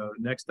 7-0.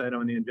 Next item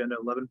on the agenda,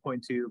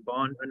 11.2,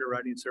 bond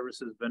underwriting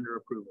services vendor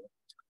approval.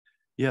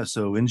 Yeah,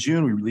 so in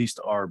June, we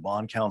released our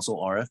bond counsel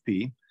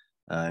RFP,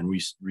 and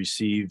we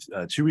received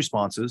 2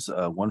 responses,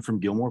 one from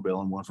Gilmore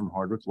Bill and one from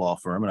Hardwick Law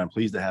Firm. And I'm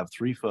pleased to have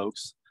 3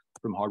 folks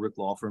from Hardwick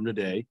Law Firm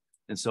today.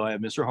 And so I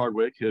have Mr.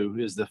 Hardwick, who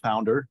is the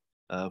founder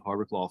of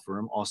Hardwick Law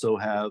Firm. Also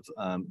have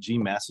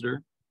Gene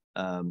Masseter,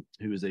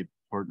 who is a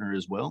partner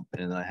as well.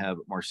 And I have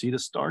Marcita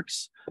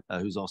Starks,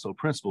 who's also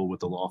principal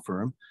with the law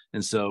firm.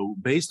 And so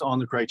based on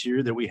the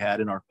criteria that we had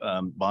in our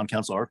bond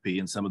counsel RFP,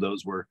 and some of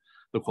those were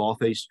the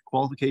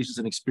qualifications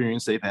and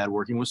experience they've had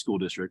working with school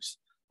districts,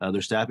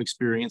 their staff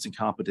experience and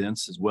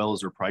competence, as well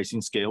as their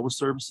pricing scale with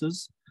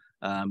services,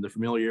 the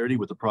familiarity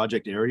with the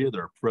project area,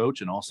 their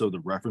approach, and also the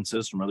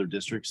references from other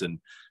districts and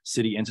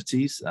city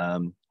entities.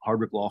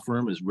 Hardwick Law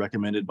Firm is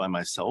recommended by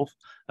myself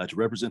to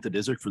represent the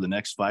district for the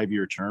next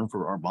 5-year term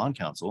for our bond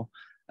counsel.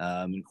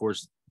 And of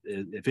course,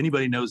 if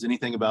anybody knows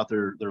anything about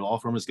their law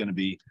firm, is going to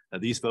be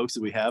these folks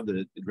that we have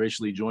that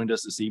graciously joined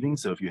us this evening.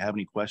 So if you have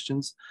any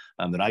questions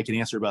that I can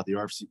answer about the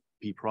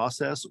RFP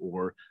process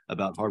or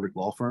about Hardwick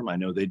Law Firm, I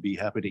know they'd be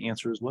happy to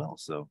answer as well.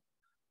 So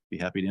be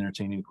happy to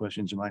entertain any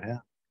questions you might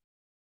have.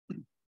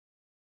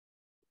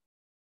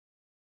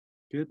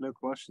 Good, no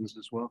questions.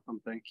 Just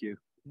welcome. Thank you.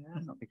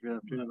 Yeah. Thank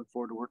you. I look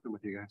forward to working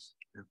with you guys.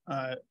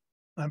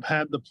 I've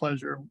had the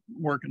pleasure of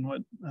working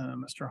with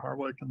Mr.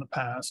 Hardwick in the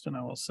past, and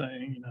I will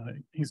say, you know,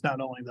 he's not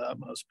only the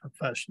utmost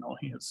professional,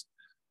 he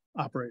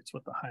operates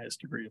with the highest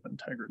degree of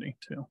integrity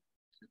too.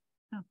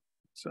 Yeah.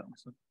 So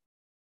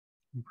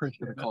I'm pretty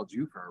sure I called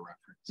you for a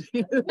reference.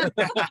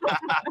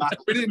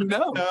 We didn't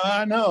know.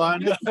 I know.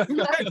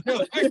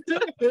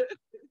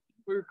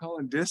 We were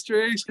calling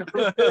districts.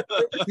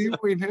 People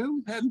we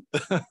knew.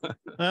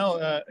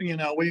 Well, you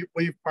know,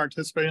 we've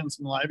participated in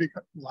some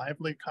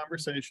lively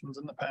conversations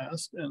in the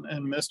past,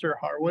 and Mr.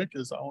 Harwick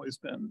has always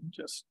been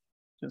just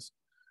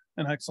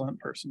an excellent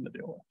person to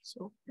deal with,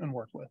 so, and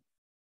work with.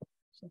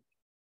 So.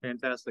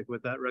 Fantastic.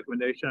 With that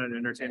recommendation, I'd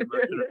entertain a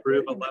motion to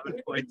approve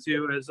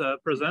 11.2 as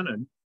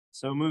presented.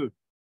 So moved.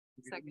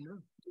 Second.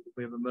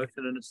 We have a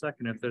motion and a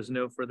second. If there's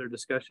no further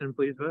discussion,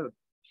 please vote.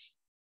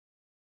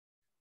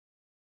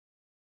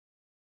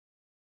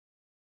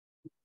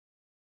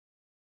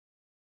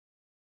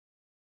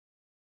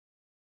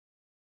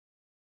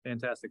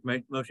 Fantastic.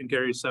 Motion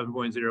carries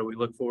 7.0. We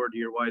look forward to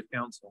your wise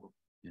counsel.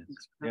 Yes.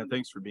 Yeah,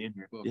 thanks for being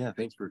here. Yeah,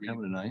 thanks for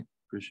coming tonight.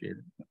 Appreciate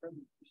it.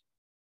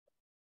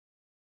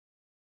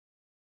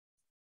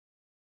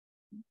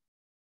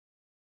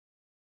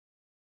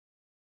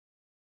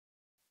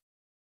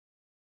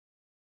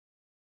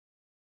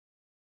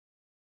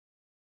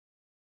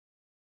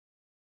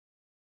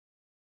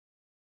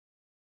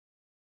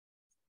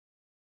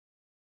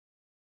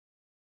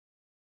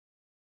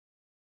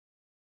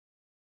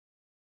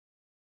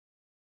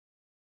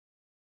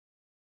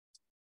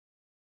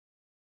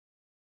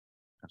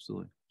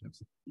 Absolutely.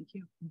 Thank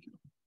you.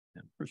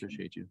 Yeah,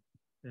 appreciate you.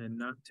 And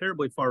not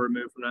terribly far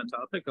removed from that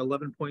topic,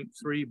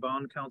 11.3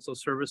 bond counsel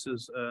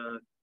services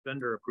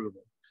vendor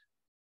approval.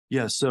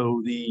 Yeah,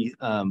 so the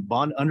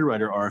bond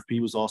underwriter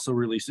RFP was also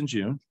released in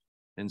June.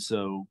 And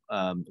so,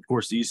 of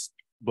course,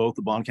 both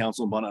the bond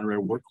counsel and bond underwriter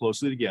work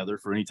closely together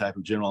for any type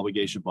of general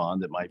obligation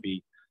bond that might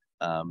be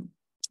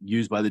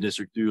used by the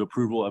district through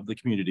approval of the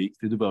community,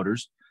 through the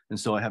voters. And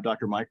so I have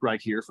Dr. Mike Wright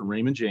here from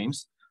Raymond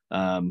James.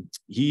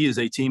 He is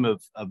a team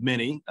of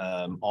many.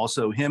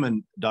 Also, him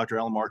and Dr.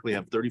 Alan Markley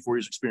have 34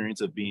 years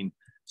experience of being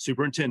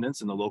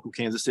superintendents in the local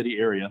Kansas City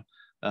area.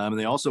 And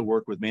they also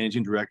work with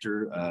managing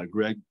director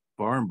Greg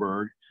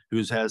Barenberg,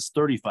 who has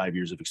 35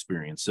 years of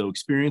experience. So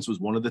experience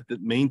was one of the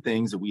main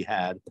things that we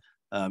had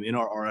in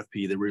our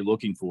RFP that we were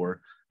looking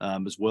for,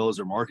 as well as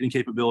their marketing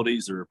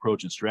capabilities, their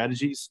approach and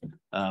strategies,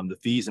 the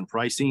fees and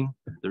pricing,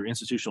 their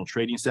institutional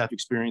trading staff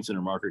experience, and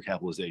their market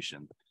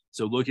capitalization.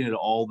 So looking at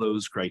all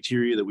those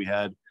criteria that we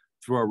had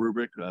through our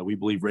rubric, we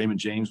believe Raymond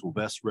James will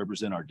best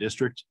represent our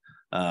district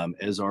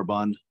as our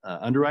bond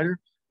underwriter.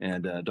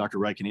 And Dr.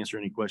 Wright can answer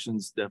any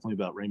questions definitely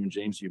about Raymond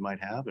James you might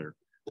have, or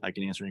I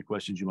can answer any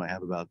questions you might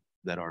have about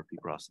that RFP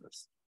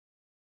process.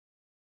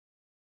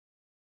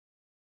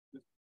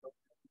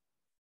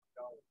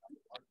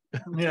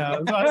 Yeah.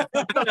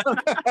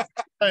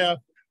 Yeah.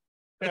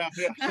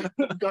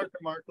 Dr.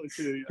 Markley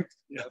too.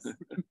 Yes.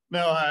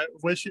 No, I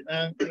wish it'd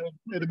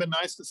have been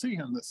nice to see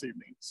him this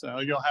evening. So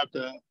you'll have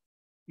to,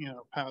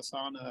 pass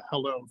on a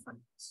hello from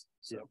us.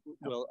 So, yeah.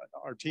 Well,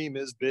 our team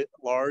is a bit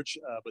large,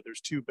 but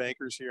there's 2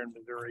 bankers here in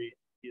Missouri.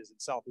 He is in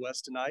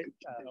Southwest tonight.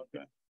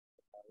 Okay.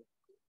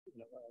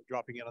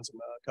 Dropping in on some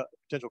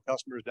potential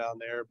customers down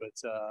there, but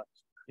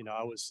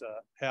I was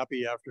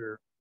happy after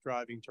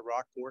driving to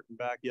Rockport and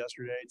back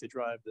yesterday to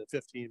drive the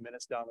 15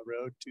 minutes down the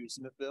road to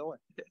Smithville.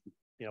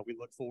 And we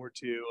look forward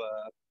to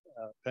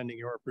pending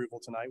your approval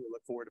tonight. We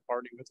look forward to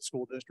partnering with the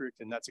school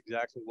district, and that's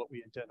exactly what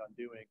we intend on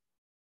doing.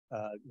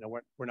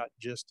 We're not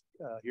just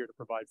here to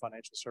provide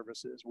financial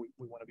services.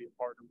 We want to be a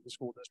partner with the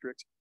school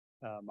district.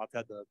 I've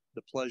had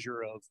the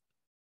pleasure of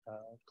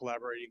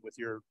collaborating with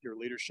your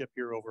leadership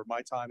here over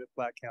my time at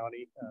Platte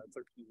County,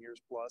 13 years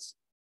plus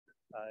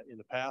in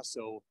the past.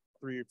 So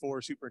 3 or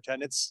 4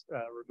 superintendents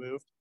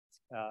removed.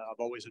 I've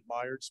always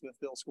admired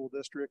Smithville School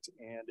District,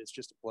 and it's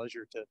just a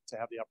pleasure to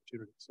have the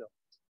opportunity. So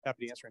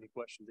happy to answer any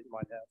questions that you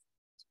might have.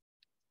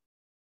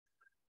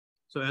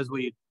 So as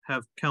we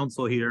have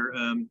counsel here,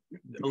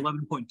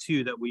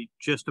 11.2 that we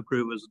just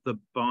approved is the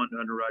bond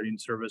underwriting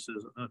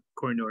services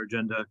according to our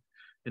agenda.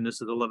 And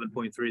this is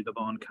 11.3, the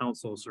bond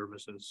counsel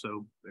services.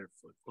 So they're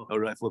oh,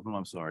 right, flip them.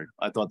 I'm sorry.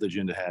 I thought the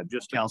agenda had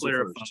just to counsel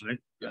clarify.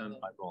 Yeah,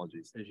 my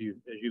apologies. As you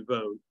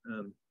vote.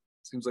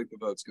 Seems like the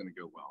vote's going to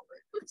go well,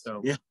 right?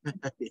 So yeah, I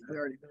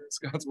already know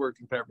Scott's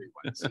working with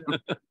everyone. So.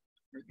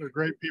 They're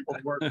great people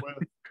to work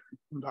with.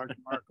 Dr.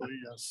 Markley,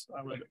 yes,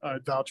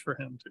 I'd vouch for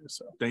him too.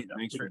 So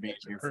thanks for being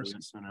here for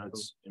this. I know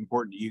it's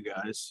important to you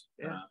guys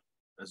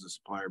as a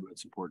supplier, but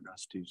it's important to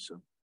us too.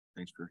 So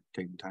thanks for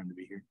taking the time to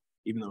be here,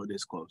 even though it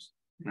is close.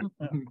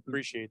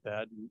 Appreciate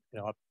that.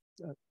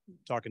 I'm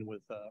talking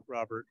with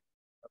Robert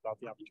about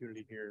the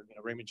opportunity here.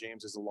 Raymond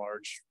James is a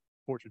large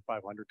Fortune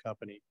 500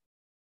 company,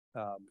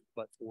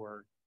 but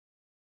for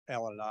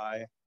Alan and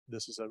I,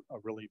 this is a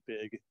really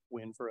big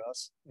win for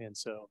us. And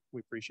so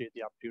we appreciate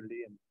the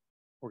opportunity, and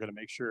we're going to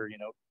make sure,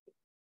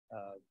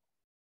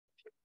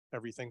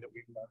 everything that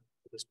we've done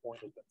at this point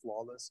has been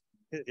flawless.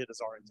 It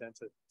is our intent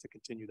to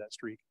continue that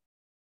streak.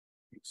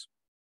 Thanks.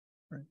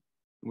 Right.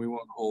 We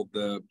won't hold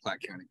the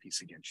Platte County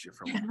piece against you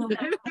from.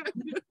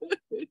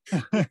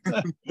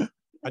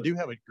 I do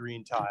have a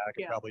green tie. I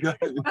could probably.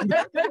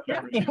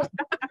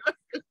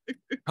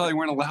 Probably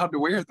weren't allowed to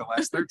wear it the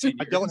last 13 years.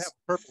 I don't have a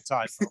purple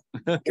tie.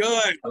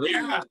 Good.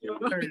 Yeah.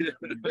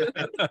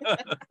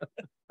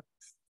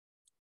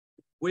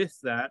 with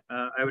that,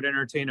 I would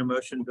entertain a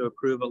motion to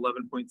approve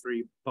 11.3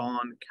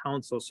 bond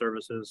counsel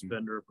services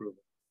vendor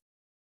approval.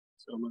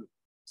 So moved.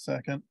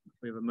 Second.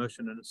 We have a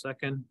motion and a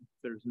second. If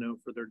there's no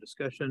further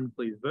discussion,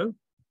 please vote.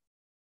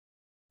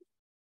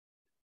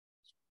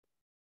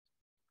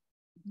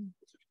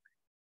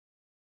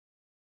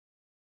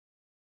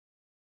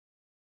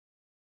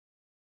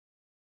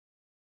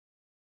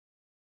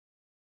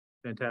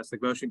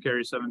 Fantastic. Motion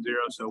carries 7-0.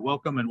 So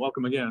welcome and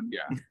welcome again.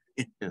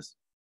 Yeah. Yes.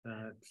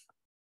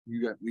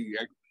 Do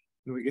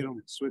we get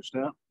them switched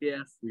out?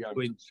 Yes. Yeah.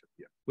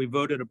 We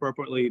voted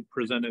appropriately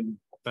presented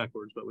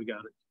backwards, but we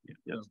got it.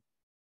 Yes.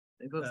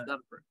 They both got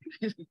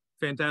it.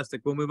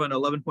 Fantastic. We'll move on to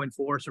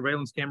 11.4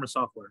 surveillance camera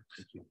software.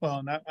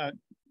 Well,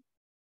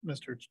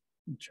 Mr.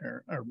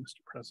 Chair or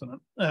Mr.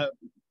 President,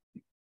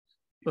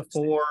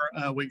 before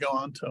we go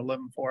on to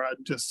 11.4,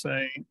 I'd just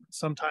say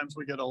sometimes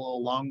we get a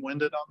little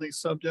long-winded on these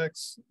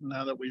subjects.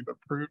 Now that we've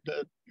approved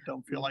it,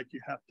 don't feel like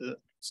you have to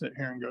sit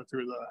here and go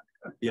through the.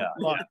 Yeah.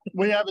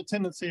 We have a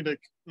tendency to,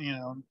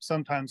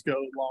 sometimes go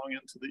long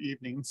into the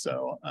evening.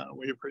 So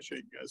we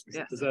appreciate you guys.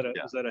 Yeah. Is that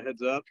a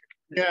heads up?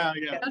 Yeah.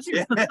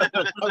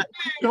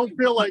 Don't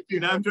feel like you.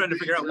 I'm trying to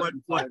figure out what.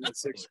 Yeah.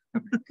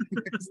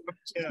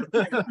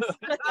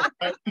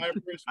 I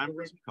appreciate.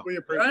 We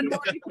appreciate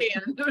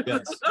it.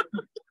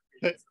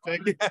 Yes.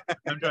 Thank you.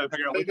 I'm trying to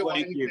figure out which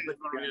one you.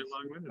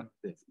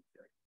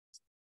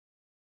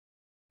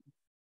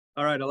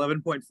 All right,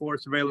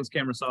 11.4 surveillance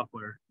camera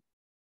software.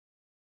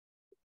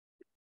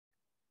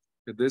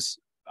 This,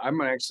 I'm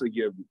gonna actually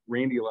give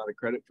Randy a lot of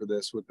credit for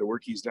this with the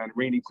work he's done.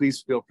 Randy,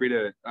 please feel free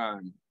to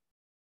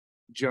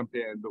jump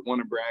in, but want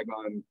to brag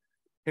on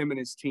him and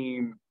his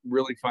team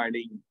really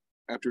finding,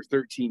 after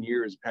 13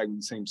 years of having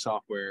the same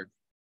software,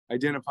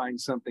 identifying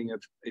something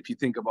if you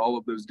think of all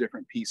of those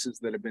different pieces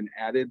that have been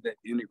added that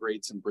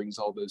integrates and brings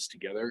all those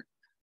together.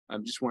 I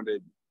just wanted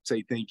to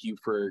say thank you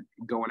for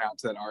going out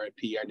to that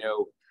RFP. I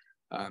know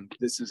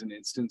this is an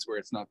instance where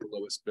it's not the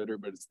lowest bidder,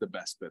 but it's the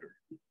best bidder.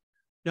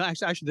 No,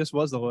 actually, this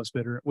was the lowest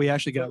bidder. We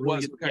actually got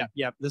really good, okay.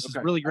 yeah. This is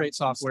really great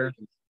software.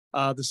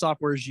 The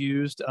software is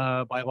used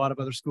by a lot of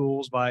other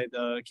schools, by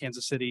the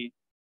Kansas City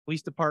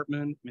Police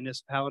Department,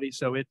 municipality.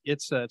 So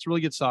it's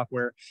really good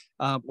software.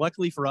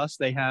 Luckily for us,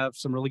 they have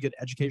some really good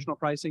educational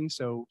pricing.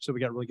 So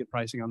we got really good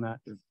pricing on that,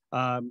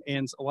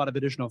 and a lot of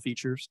additional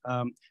features.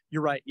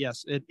 You're right.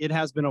 Yes, it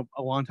has been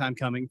a long time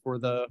coming for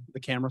the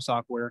camera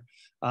software.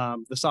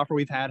 The software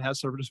we've had has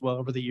served us well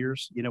over the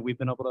years. We've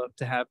been able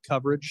to have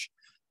coverage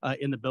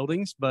in the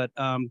buildings, but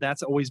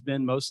that's always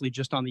been mostly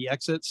just on the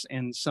exits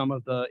and some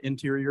of the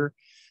interior.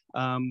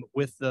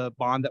 With the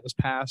bond that was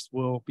passed,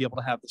 we'll be able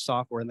to have the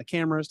software and the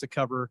cameras to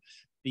cover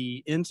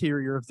the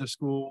interior of the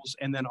schools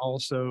and then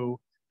also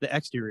the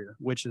exterior,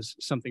 which is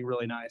something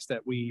really nice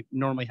that we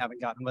normally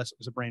haven't gotten unless it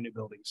was a brand new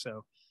building.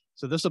 So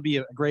this will be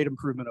a great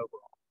improvement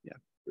overall. Yeah,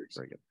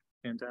 very good.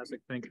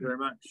 Fantastic. Thank you very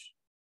much.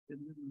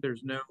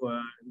 There's no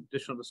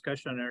additional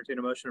discussion. I entertain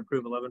a motion to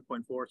approve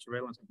 11.4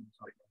 surveillance.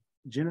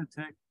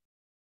 Genetech,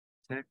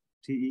 Tech,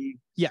 TE.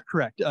 Yeah,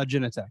 correct.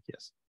 Genetech,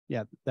 yes.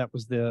 Yeah, that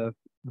was the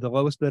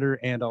lowest bidder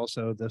and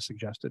also the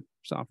suggested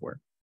software.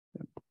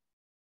 Yeah.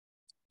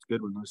 It's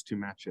good when those two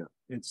match up.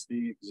 It's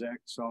the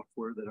exact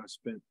software that I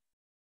spent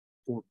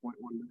 $4.1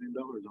 million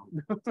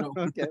on. So,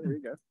 Okay, there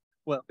you go.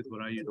 Well, It's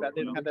what I use. they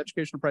didn't have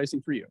educational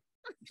pricing for you.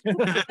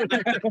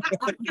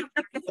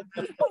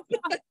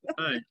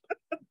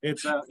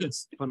 It's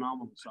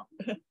phenomenal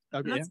software.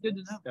 Okay, That's good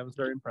to know. I was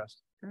very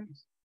impressed.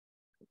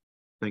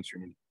 Thanks,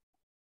 Randy.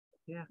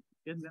 Yeah,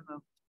 good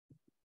memo.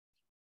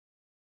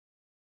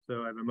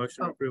 So I have a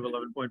motion to approve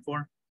 11.4.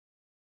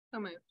 So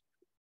moved.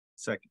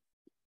 Second.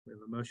 We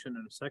have a motion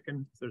and a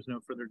second. If there's no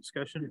further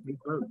discussion, please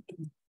vote.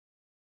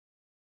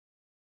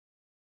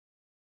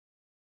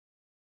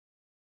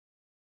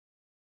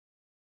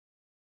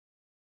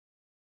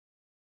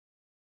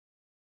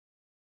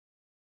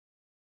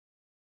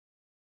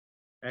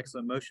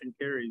 Excellent. Motion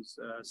carries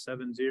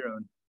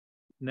 7-0.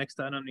 Next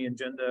item on the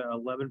agenda,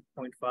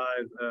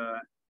 11.5,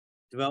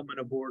 Development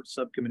of Board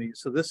Subcommittee.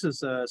 So this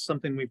is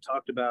something we've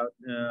talked about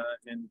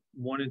and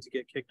wanted to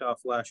get kicked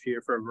off last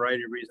year for a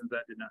variety of reasons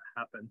that did not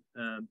happen.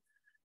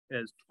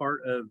 As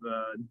part of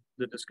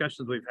the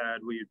discussions we've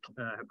had, we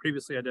have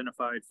previously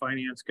identified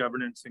finance,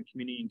 governance, and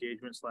community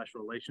engagement /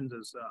 relations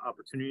as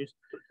opportunities.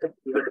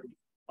 We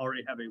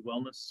already have a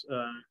wellness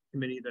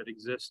committee that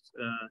exists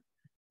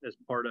as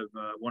part of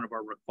one of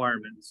our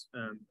requirements.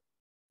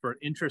 For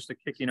interest of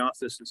kicking off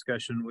this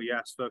discussion, we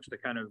asked folks to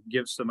kind of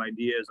give some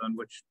ideas on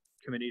which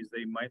committees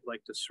they might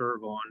like to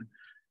serve on.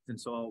 And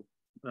so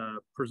I'll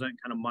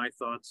present kind of my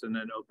thoughts and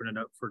then open it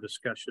up for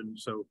discussion.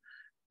 So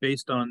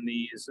based on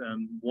these,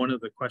 one of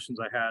the questions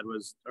I had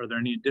was, are there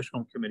any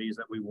additional committees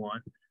that we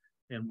want?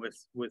 And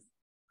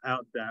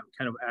without that,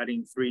 kind of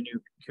adding 3 new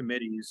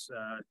committees,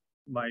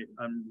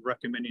 I'm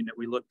recommending that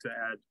we look to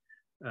add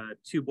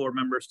 2 board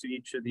members to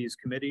each of these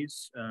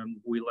committees.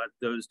 We let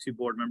those 2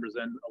 board members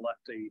then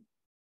elect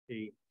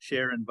a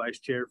chair and vice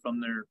chair from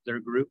their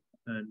group.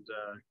 And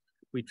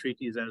we treat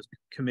these as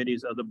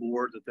committees of the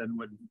board that then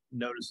would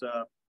notice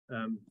up,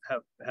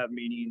 have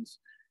meetings,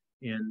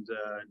 and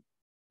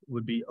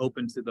would be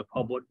open to the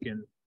public,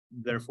 and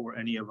therefore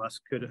any of us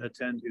could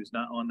attend who's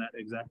not on that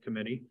exact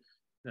committee.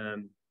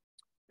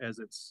 As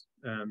it's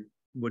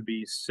would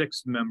be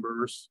 6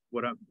 members.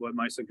 What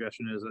my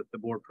suggestion is that the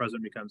board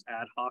president becomes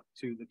ad hoc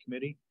to the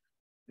committee.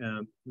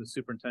 The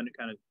superintendent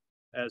kind of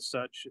as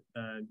such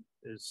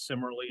is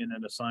similarly, and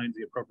then assigns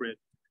the appropriate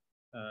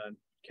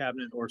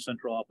cabinet or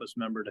central office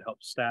member to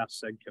help staff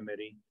said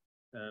committee.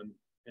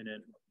 And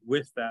then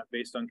with that,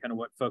 based on kind of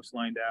what folks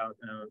lined out,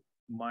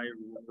 my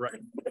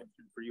recommendation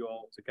for you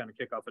all to kind of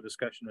kick off a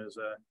discussion is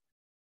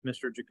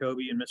Mr.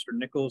 Jacoby and Mr.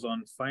 Nichols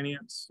on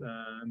finance,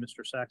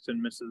 Mr.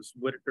 Saxon, Mrs.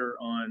 Whitaker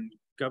on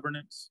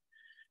governance,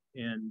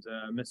 and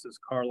Mrs.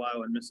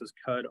 Carlisle and Mrs.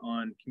 Cudd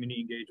on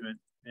community engagement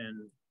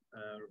and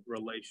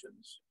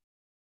relations.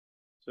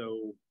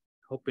 So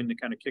hoping to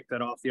kind of kick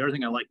that off. The other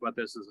thing I like about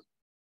this is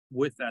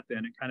with that,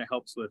 then it kind of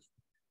helps with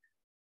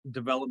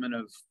development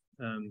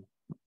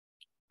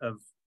of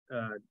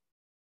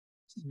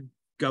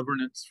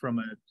governance from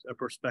a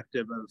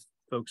perspective of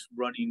folks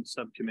running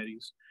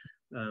subcommittees.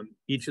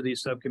 Each of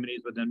these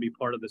subcommittees would then be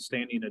part of the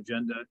standing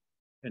agenda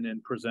and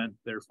then present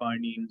their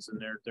findings and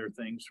their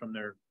things from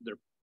their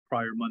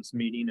prior month's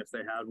meeting if they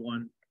had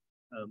one,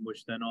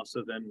 which then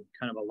also then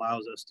kind of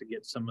allows us to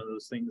get some of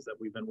those things that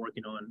we've been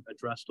working on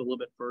addressed a little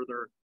bit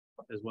further,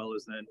 as well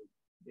as then,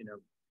 you know,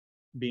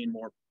 being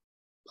more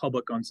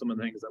public on some of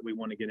the things that we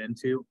want to get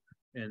into.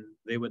 And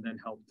they would then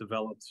help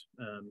develop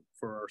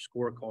for our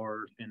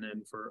scorecard, and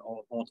then for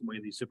ultimately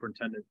the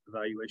superintendent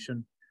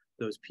evaluation,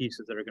 those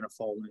pieces that are going to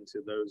fall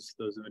into those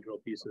individual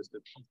pieces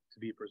to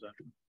be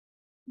presented.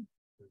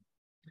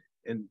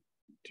 And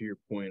to your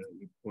point,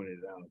 you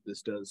pointed out,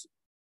 this does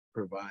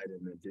provide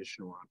an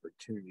additional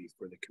opportunity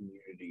for the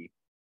community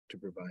to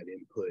provide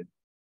input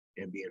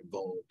and be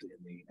involved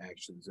in the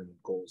actions and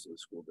goals of the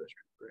school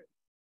district, right?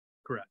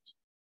 Correct.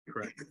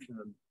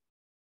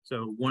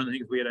 So one of the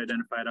things we had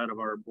identified out of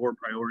our board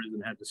priorities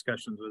and had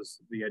discussions was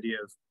the idea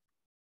of,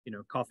 you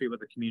know, coffee with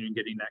the community and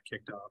getting that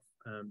kicked off.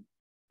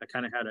 I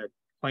kind of had a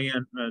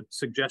plan, a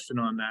suggestion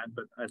on that,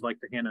 but I'd like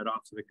to hand it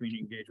off to the Community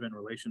Engagement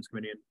Relations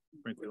Committee and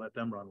frankly let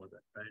them run with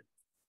it, right?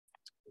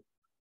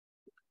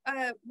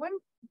 One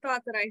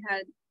thought that I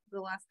had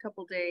the last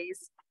couple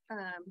days,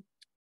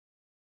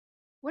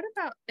 what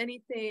about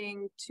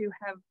anything to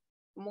have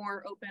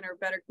more open or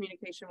better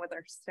communication with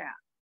our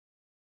staff?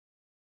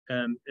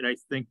 And I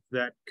think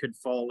that could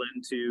fall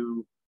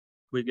into,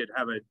 we could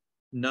have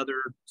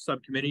another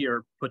subcommittee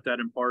or put that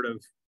in part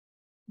of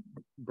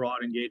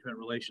broad engagement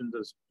relations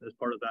as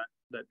part of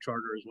that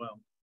charter as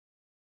well.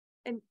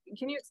 And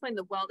can you explain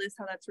the wellness,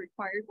 how that's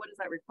required? What is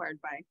that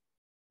required by?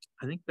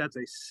 I think that's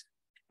a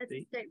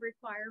state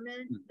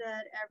requirement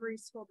that every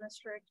school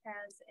district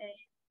has a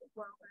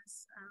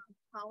wellness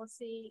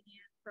policy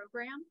and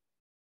program.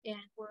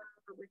 And we're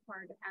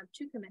required to have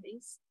 2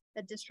 committees.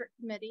 A district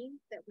committee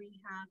that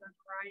we have a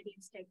variety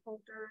of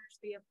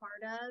stakeholders be a part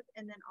of,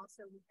 and then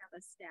also we have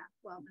a staff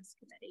wellness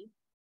committee.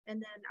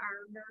 And then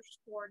our nurse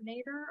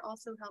coordinator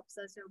also helps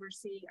us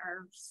oversee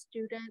our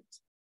student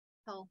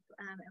health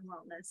and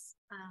wellness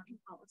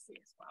policy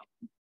as well.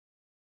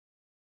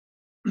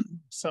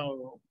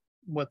 So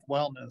with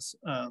wellness,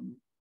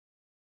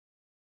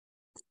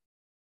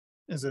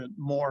 is it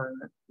more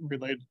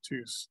related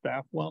to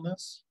staff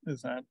wellness?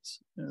 Is that,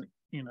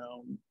 you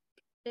know,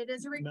 it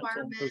is a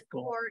requirement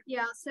for,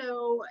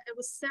 so it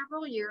was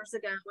several years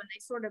ago when they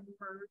sort of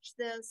merged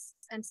this.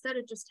 Instead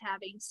of just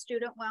having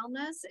student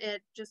wellness,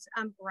 it just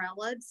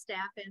umbrellaed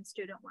staff and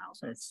student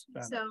wellness.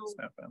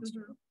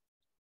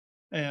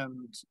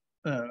 And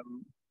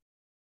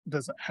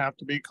does it have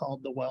to be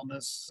called the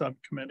wellness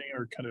subcommittee,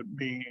 or could it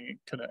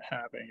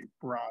have a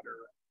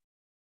broader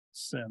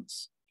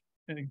sense,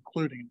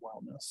 including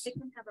wellness? It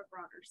can have a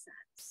broader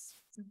sense.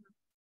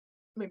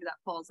 Maybe that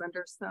falls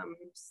under some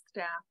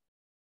staff.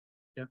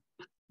 Yeah.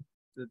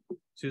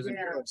 Susan,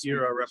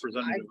 you're our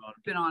representative on it.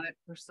 I've been on it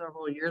for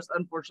several years.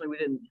 Unfortunately,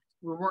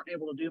 we weren't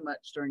able to do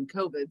much during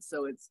COVID,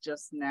 so it's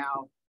just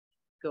now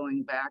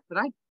going back.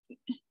 But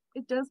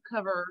it does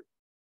cover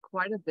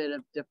quite a bit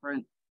of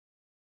different.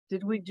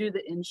 Did we do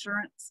the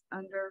insurance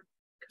under?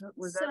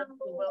 Was that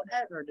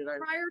or did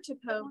prior to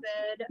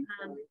COVID,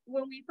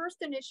 when we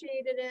first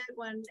initiated it,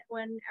 when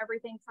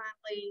everything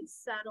finally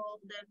settled,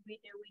 then we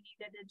knew we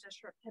needed a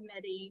district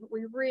committee.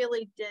 We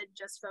really did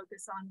just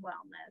focus on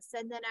wellness.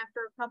 And then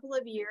after a couple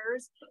of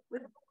years, we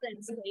pulled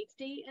in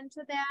safety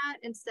into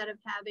that instead of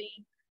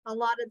having a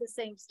lot of the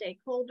same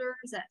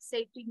stakeholders at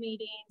safety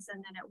meetings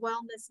and then at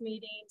wellness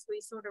meetings.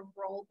 We sort of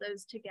rolled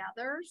those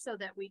together so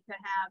that we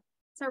could have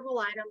several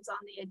items on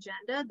the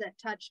agenda that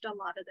touched a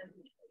lot of those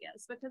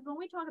areas. Because when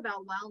we talk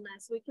about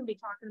wellness, we can be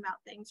talking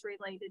about things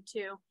related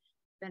to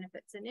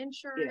benefits and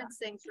insurance,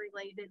 things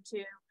related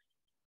to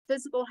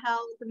physical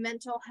health,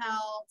 mental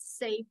health,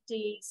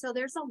 safety. So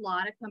there's a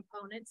lot of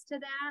components to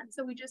that.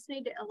 So we just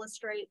need to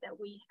illustrate that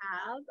we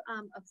have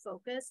a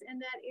focus in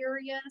that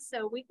area.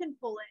 So we can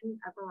pull in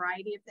a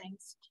variety of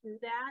things to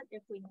that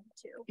if we need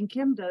to. And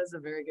Kim does a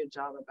very good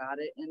job about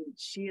it. And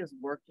she is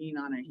working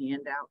on a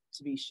handout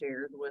to be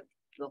shared with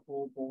the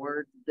whole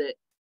board that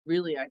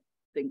really, I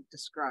think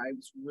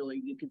describes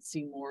really, you could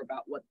see more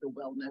about what the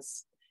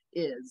wellness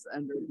is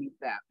underneath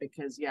that,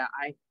 because yeah,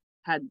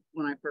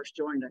 when I first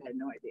joined, I had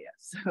no idea.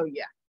 So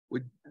yeah.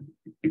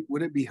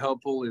 Would it be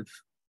helpful if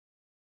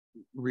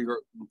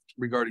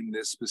regarding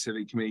this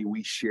specific committee,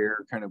 we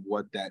share kind of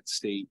what that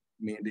state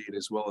mandate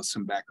as well as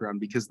some background,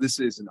 because this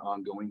is an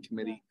ongoing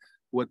committee,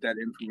 what that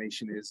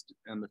information is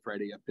on the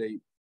Friday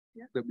update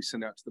that we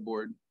send out to the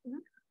board?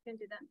 Can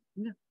do that.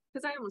 Yeah.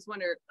 Because I almost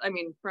wonder, I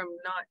mean, from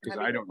not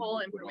having the whole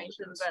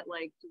information, but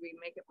like, do we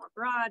make it more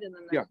broad and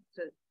then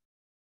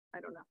I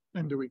don't know.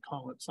 And do we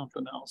call it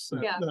something else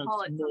that's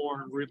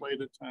more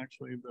related to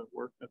actually the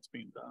work that's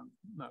being done,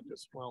 not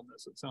just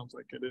wellness? It sounds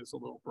like it is a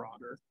little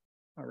broader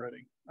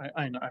already.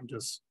 I'm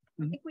just.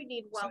 I think we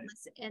need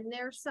wellness in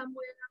there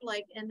somewhere,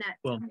 like in that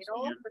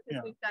title,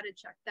 because we've got to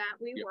check that.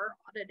 We were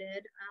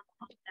audited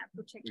on that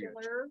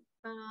particular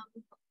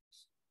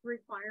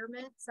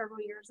requirement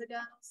several years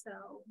ago.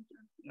 So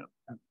yeah,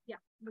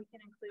 we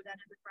can include that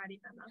in the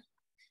Friday memo.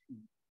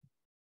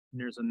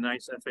 And there's a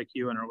nice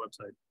FAQ on our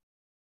website.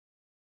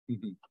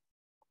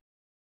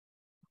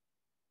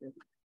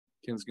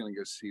 Ken's gonna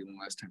go see the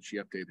last time she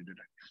updated it.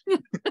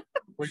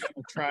 We're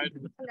gonna try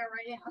to.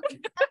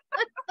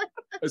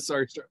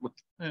 Sorry,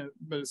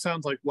 but it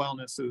sounds like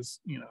wellness is,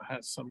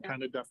 has some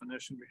kind of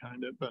definition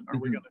behind it. But are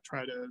we going to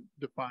try to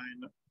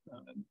define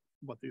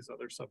what these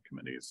other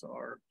subcommittees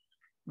are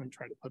and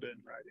try to put it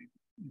in writing?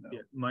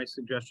 Yeah, my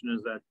suggestion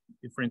is that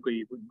you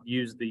frankly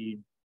use the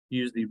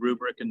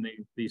rubric and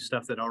the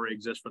stuff that already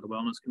exists for the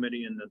wellness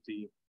committee, and that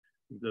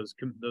those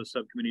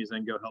subcommittees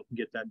then go help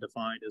get that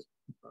defined as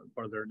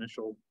part of their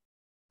initial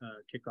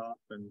kickoff,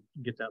 and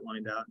get that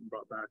lined out and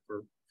brought back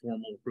for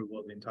formal approval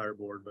of the entire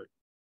board. But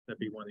that'd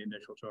be one of the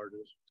initial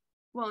charges.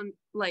 Well, and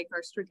like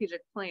our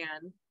strategic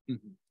plan,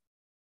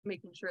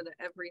 making sure that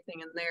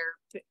everything in there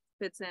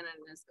fits in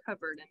and is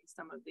covered in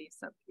some of these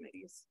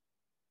subcommittees.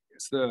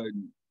 It's the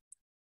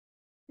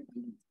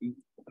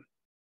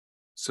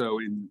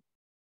same,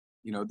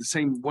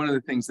 one of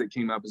the things that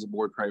came up as a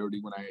board priority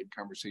when I had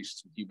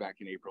conversations with you back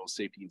in April,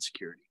 safety and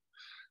security.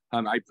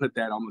 I put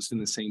that almost in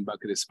the same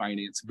bucket as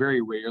finance.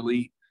 Very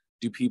rarely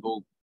do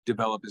people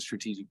develop a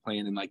strategic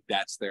plan and like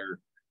that's their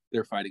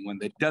fighting one.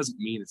 That doesn't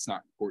mean it's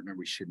not important or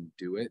we shouldn't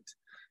do it.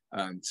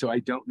 So I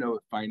don't know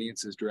if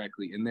finance is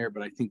directly in there,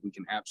 but I think we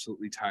can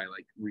absolutely tie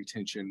like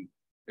retention,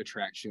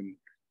 attraction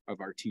of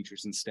our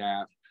teachers and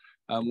staff.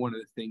 One of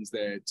the things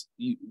that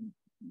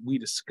we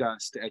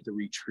discussed at the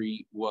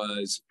retreat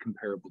was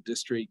comparable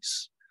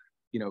districts,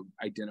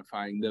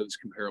 identifying those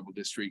comparable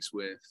districts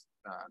with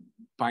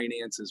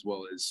finance as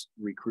well as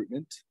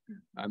recruitment,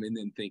 and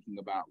then thinking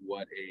about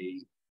what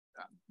a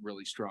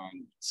really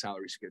strong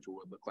salary schedule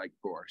would look like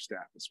for our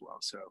staff as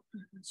well. So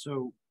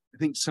I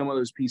think some of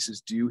those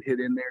pieces do hit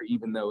in there,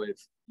 even though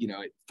if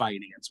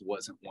finance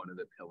wasn't one of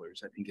the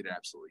pillars, I think it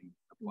absolutely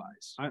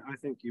applies. I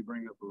think you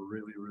bring up a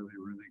really, really,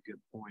 really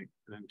good point,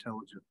 an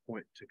intelligent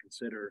point to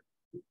consider.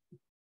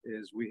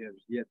 Is we have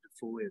yet to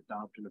fully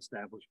adopt and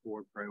establish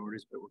board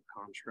priorities, but we're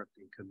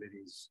constructing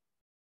committees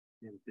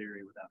in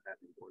theory without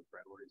having board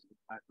priorities.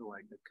 I feel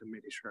like the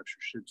committee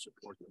structure should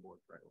support the board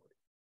priority.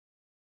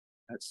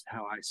 That's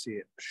how I see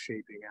it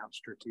shaping out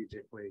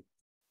strategically.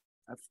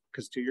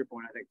 Because to your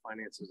point, I think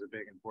finance is a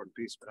big important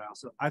piece, but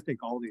I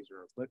think all these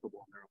are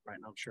applicable in their own right.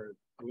 And I'm sure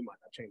we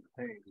might not change the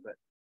things, but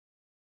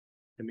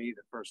to me,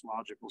 the first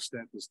logical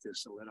step is to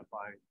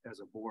solidify as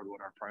a board what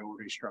our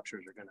priority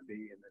structures are going to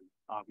be, and then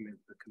augment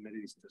the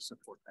committees to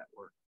support that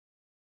work.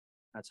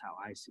 That's how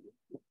I see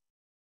it.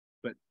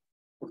 But,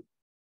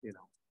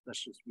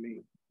 that's just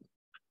me.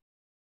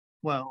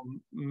 Well,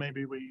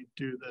 maybe we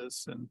do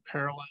this in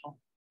parallel,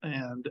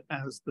 and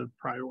as the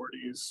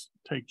priorities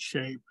take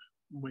shape,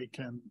 we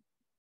can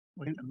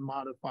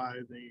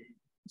modify the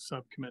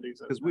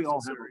subcommittees because we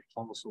all have a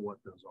pulse of what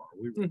those are.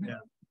 We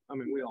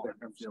all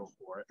have a feel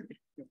for it,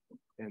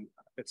 and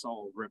it's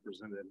all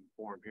represented in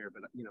form here.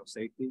 But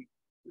safety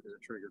is a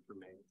trigger for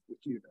me.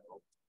 With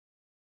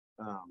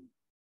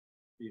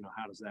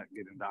how does that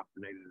get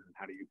indoctrinated, and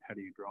how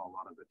do you draw a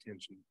lot of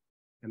attention?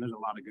 And there's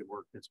a lot of good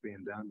work that's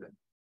being done that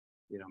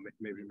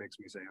maybe makes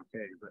me say,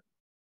 okay, but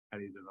how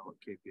do you develop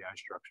KPI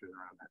structures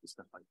around that and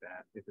stuff like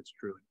that if it's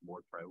truly a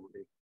board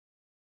priority?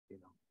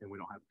 And we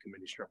don't have a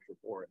committee structure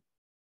for it.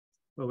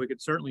 Well, we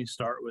could certainly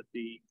start with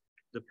the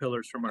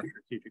pillars from our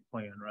strategic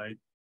plan, right?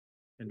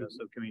 And those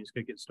subcommittees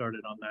could get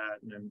started on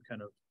that and then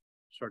kind of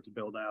start to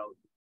build out,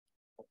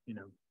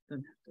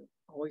 Doesn't have to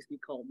always be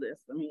called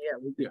this. I mean,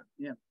 Yep.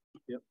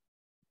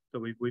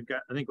 So I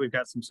think we've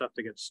got some stuff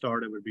to get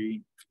started would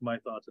be my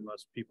thoughts,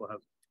 unless people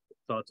have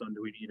thoughts on,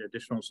 do we need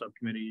additional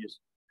subcommittees?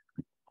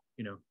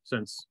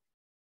 Since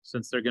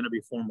they're going to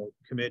be formal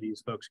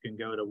committees, folks can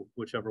go to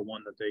whichever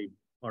one that they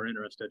are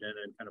interested in,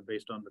 and kind of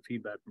based on the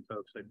feedback from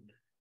folks, I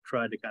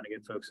tried to kind of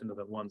get folks into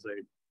the ones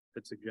they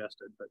had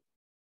suggested. But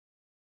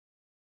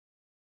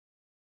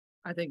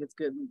I think it's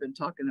good. We've been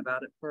talking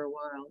about it for a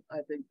while.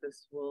 I think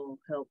this will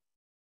help.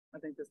 I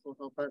think this will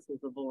help us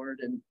as a board,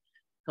 and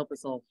help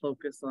us all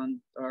focus on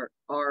our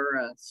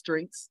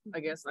strengths. I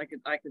guess I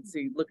could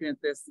see looking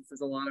at this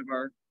is a lot of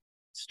our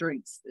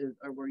strengths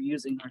or we're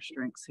using our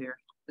strengths here.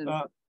 And,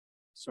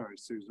 Sorry,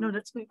 Susan. no,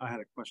 that's me. I had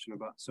a question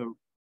about, so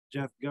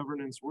Jeff,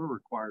 governance, we're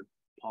required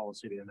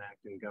policy to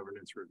enact in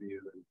governance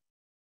review, and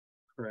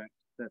correct?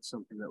 That's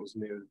something that was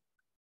new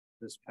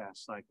this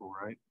past cycle,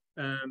 right?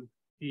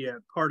 Yeah,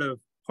 part of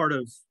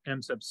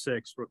MSEP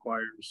 6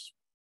 requires,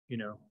 you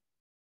know,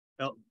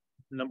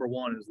 number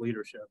one is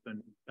leadership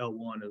and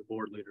L1 is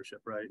board leadership,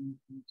 right?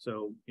 Mm-hmm.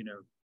 So, you know,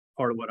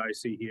 part of what I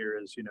see here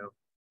is, you know,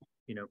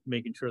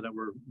 making sure that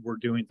we're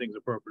doing things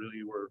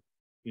appropriately. We're,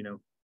 you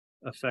know,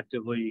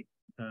 effectively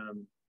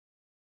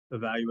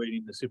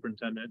evaluating the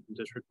superintendent and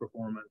district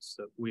performance.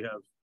 That we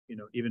have, you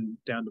know, even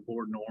down to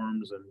board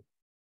norms and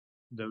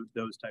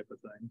those type of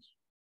things.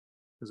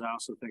 Because I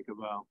also think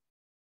about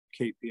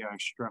KPI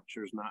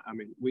structures. Not, I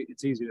mean,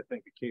 it's easy to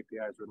think of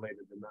KPIs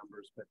related to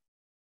numbers, but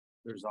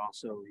there's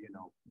also, you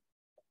know,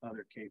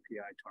 other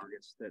KPI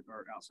targets that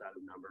are outside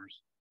of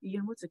numbers.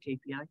 Ian, what's a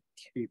KPI?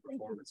 Key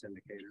performance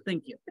indicator.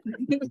 Thank you.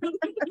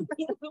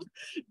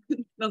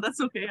 No, that's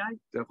okay.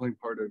 Definitely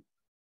part of.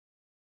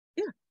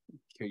 Yeah.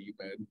 KU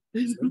Med.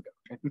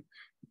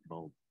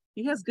 Oh.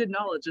 He has good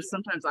knowledge. Just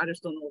sometimes I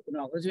just don't know what the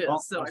knowledge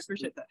is. So I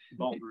appreciate that.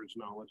 Baldridge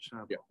knowledge.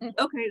 Yeah.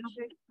 Okay.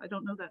 I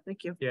don't know that.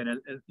 Thank you. Yeah,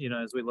 and you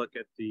know, as we look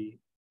at the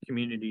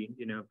community,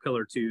 you know,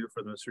 pillar 2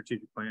 for the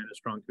strategic plan is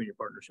strong community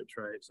partnerships,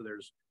 right? So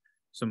there's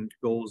some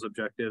goals,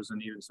 objectives,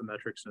 and even some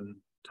metrics and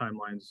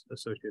timelines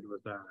associated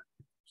with that.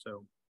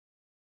 So,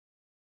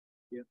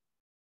 yeah.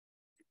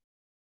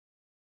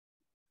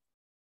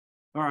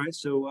 All right.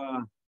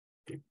 So,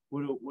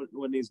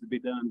 what needs to be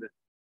done to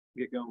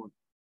get going?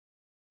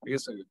 I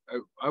guess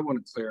I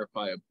want to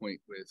clarify a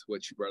point with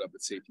what you brought up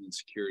with safety and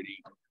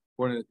security.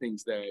 One of the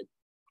things that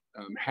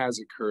has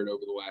occurred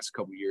over the last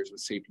couple of years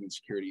with safety and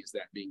security is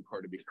that being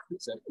part of a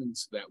session,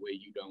 so that way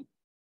you don't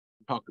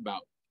talk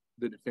about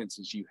the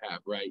defenses you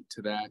have, right,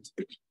 to that.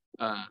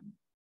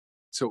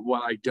 So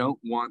while I don't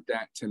want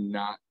that to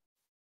not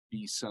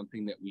be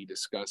something that we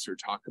discuss or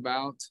talk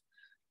about,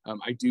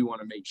 I do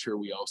want to make sure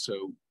we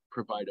also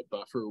provide a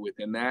buffer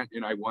within that.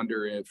 And I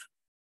wonder if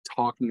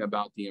talking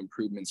about the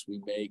improvements we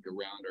make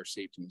around our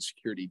safety and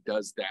security,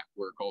 does that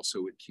work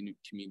also with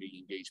community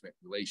engagement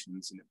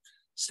relations, and if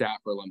staff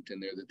are lumped in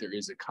there, that there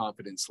is a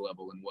confidence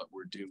level in what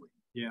we're doing.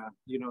 Yeah,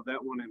 you know,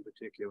 that one in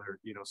particular,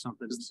 you know,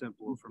 something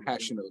simple from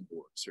passion of the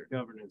board, sir.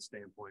 Governance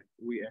standpoint,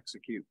 we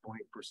execute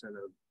 0.%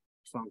 of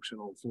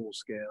functional full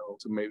scale.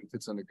 So maybe if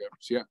it's under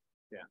governance, yeah.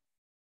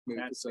 Maybe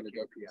That's it's under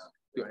governance,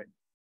 right?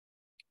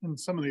 And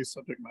some of these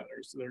subject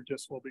matters, there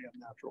just will be a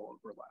natural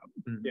overlap.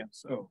 Mm-hmm. Yeah,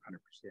 So 100%.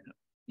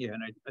 Yeah,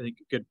 and I think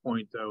a good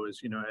point though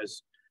is, you know,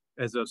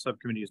 as those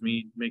subcommittees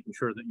meet, making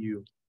sure that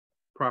you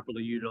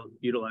properly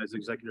utilize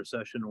executive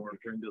session or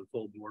bring to the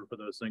full board for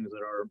those things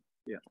that are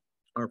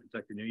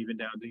protected. You know, even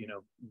down to, you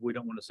know, we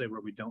don't want to say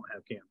where we don't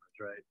have cameras,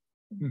 right?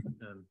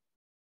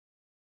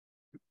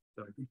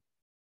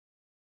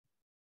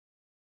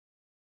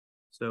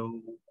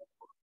 So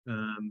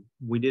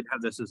we did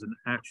have this as an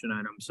action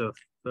item. So if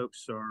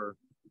folks are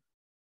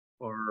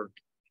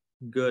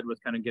good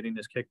with kind of getting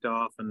this kicked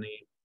off and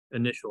the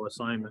initial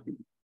assignment.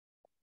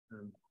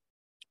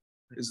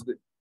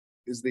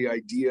 Is the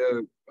idea,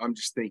 I'm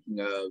just thinking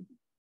of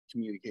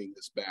communicating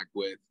this back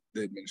with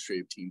the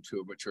administrative team,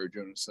 2 of which are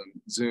joining us on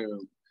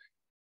Zoom,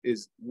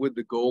 is would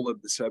the goal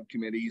of the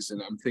subcommittees,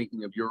 and I'm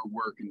thinking of your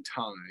work and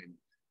time,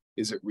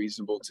 is it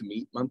reasonable to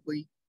meet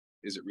monthly?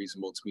 Is it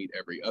reasonable to meet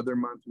every other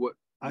month? What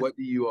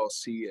do you all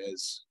see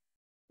as?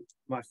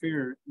 My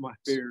fear,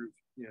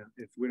 yeah,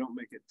 if we don't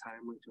make it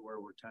timely to where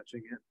we're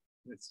touching it,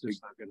 it's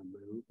just not going to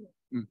move.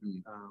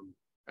 Mm-hmm.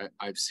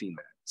 I've seen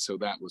that. So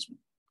that was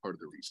part of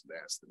the reason to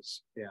ask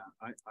this. Yeah,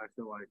 I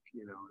feel like,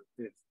 you know,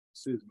 if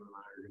Susan and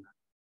I are going to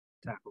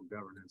tackle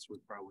governance, we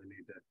probably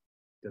need to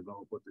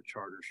develop what the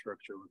charter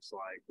structure looks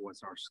like,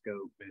 what's our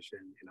scope,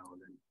 mission, you know,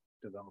 and then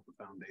develop a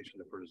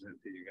foundation to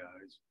present to you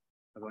guys.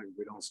 I think if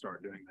we don't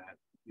start doing that,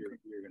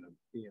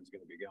 Ian's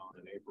gonna be gone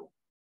in April.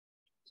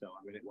 So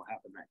I mean, it will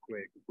happen that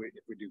quick if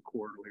we do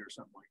quarterly or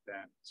something like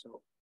that.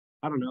 So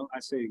I don't know. I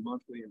say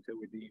monthly until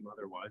we deem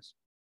otherwise.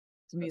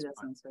 To me, that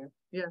sounds fair.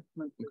 Yeah,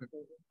 monthly.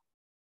 Okay.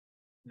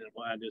 And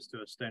we'll add this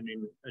to a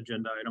standing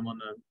agenda item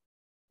on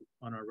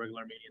our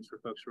regular meetings for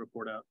folks to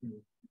report out.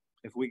 And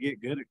if we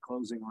get good at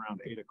closing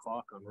around 8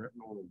 o'clock on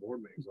normal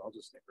board meetings, I'll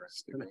just stick around.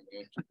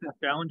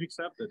 Challenge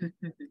accepted.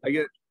 I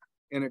get,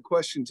 and a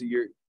question to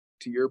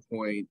your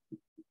point,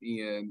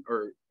 Ian,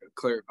 or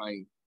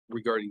clarifying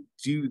regarding,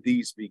 do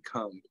these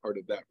become part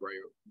of that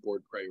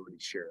board priority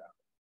share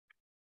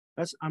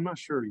out? I'm not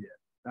sure yet.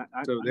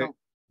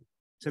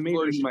 To me,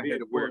 there there should should be a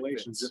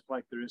correlation, just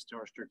like there is to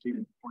our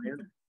strategic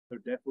plan. There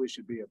definitely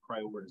should be a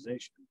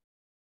prioritization,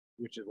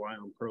 which is why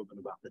I'm probing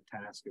about the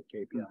task of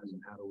KPIs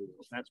and how do we,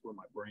 that's where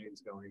my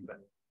brain's going.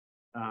 But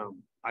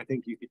I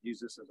think you could use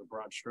this as a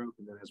broad stroke,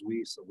 and then as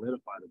we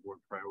solidify the board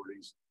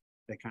priorities,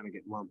 they kind of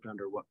get lumped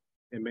under what,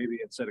 and maybe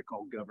instead of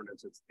called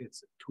governance,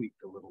 it's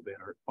tweaked a little bit,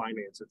 or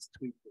finance, it's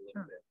tweaked a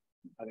little bit.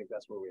 I think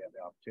that's where we have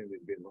the opportunity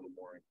to be a little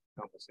more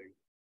encompassing.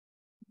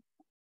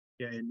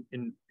 Yeah,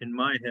 in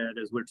my head,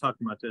 as we're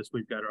talking about this,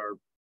 we've got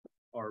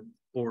our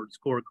board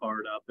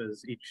scorecard up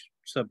as each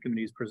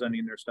subcommittee is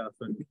presenting their stuff,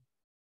 and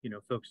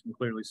folks can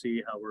clearly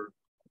see how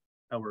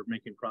we're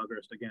making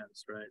progress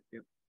against, right?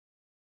 Yep.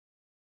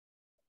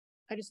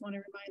 I just want to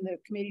remind the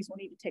committees will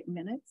need to take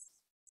minutes,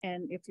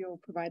 and if you'll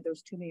provide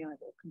those to me, I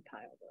will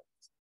compile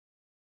those.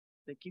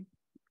 Thank you.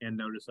 And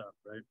notice up,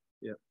 right?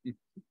 Yeah.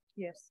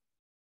 Yes.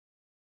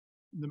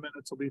 The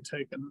minutes will be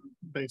taken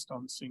based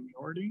on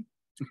seniority.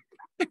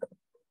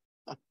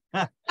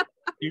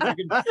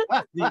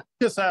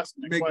 Just ask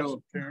me a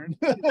question, Karen.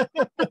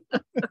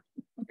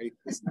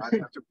 It's not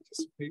have to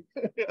participate.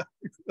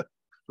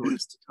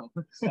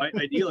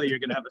 Ideally, you're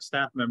going to have a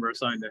staff member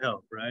assigned to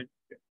help, right?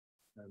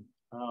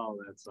 Oh,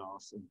 that's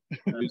awesome.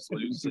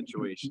 Lose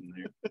situation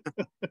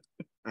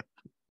there.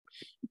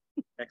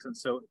 Excellent.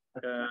 So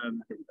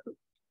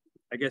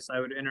I guess I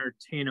would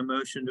entertain a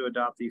motion to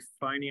adopt the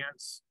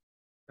finance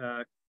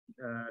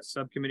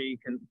subcommittee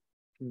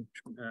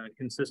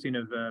consisting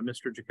of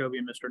Mr. Jacoby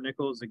and Mr.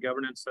 Nichols, the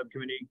governance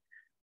subcommittee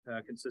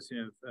consisting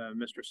of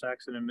Mr.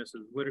 Saxon and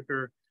Mrs.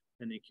 Whitaker,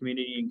 and the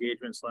community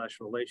engagement /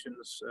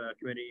 relations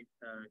committee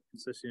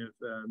consisting of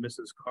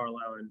Mrs.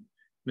 Carlisle and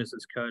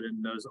Mrs. Cudd,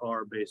 and those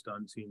are based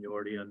on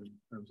seniority in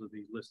terms of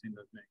the listing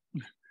of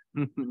names.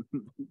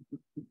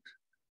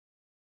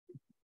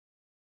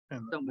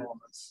 And the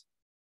wellness.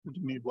 Did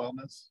you need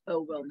wellness?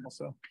 Oh, well,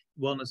 Also,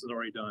 Wellness is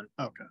already done.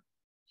 okay.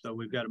 So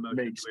we've got a motion.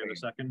 Do we have a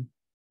second?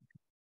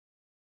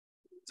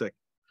 Second.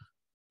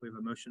 We have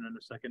a motion and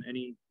a second.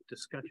 Any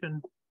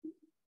discussion?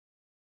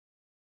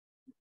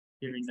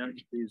 Hearing none,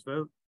 please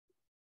vote.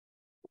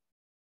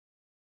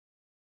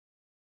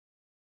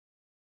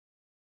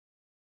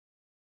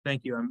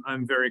 Thank you.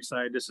 I'm very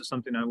excited. This is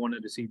something I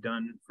wanted to see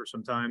done for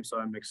some time, so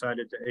I'm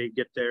excited to A,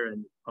 get there,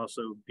 and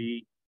also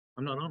B,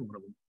 I'm not on one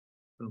of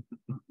them.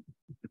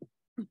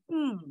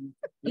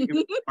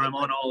 I'm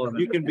on all of them.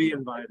 You can be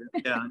invited.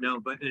 Yeah, no,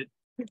 but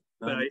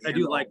I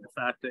do like the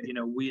fact that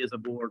we as a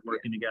board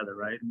working together,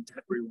 right, and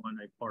everyone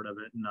a part of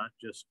it, and not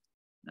just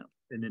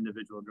an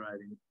individual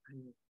driving.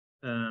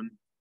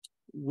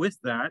 With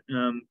that,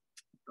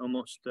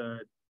 almost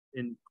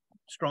in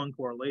strong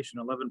correlation,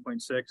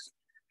 11.6.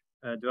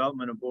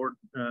 Development of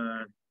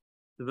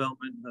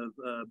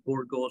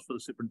board goals for the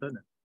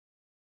superintendent.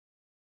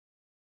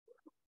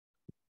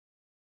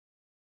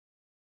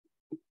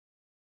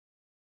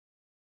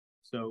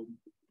 So,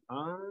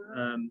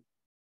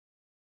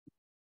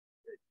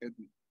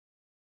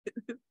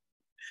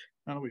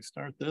 How do we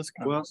start this?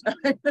 Well,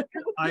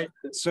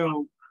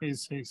 so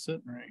he's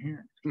sitting right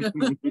here.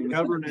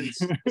 governance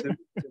to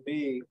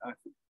me,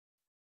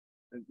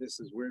 and this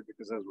is weird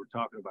because as we're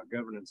talking about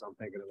governance, I'm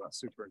thinking about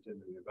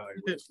superintendent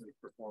evaluation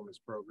performance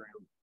program,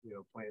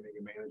 planning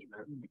and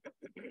management.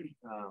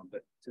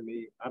 But to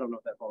me, I don't know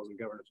if that falls in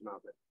governance or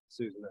not, but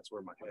Susan, that's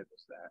where my head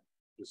was at,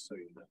 just so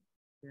you know.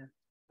 Yeah.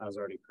 I was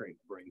already creating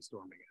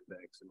brainstorming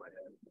index in my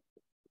head.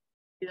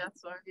 Yeah,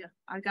 sorry. Yeah,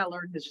 I got to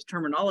learn this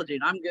terminology,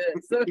 and I'm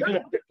good. So.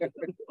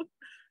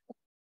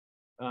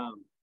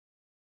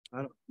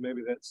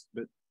 Maybe that's,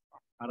 but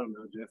I don't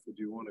know, Jeff. Would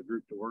you want a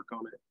group to work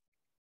on it,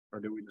 or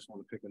do we just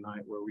want to pick a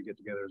night where we get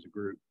together as a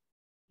group?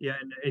 Yeah,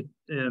 and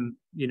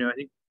I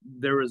think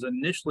there was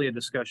initially a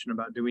discussion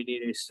about do we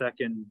need a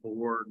second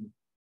board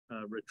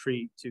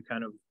retreat to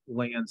kind of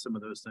land some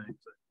of those things.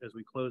 As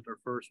we closed our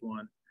first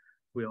one,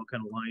 we all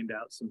kind of lined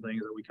out some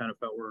things that we kind of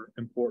felt were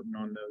important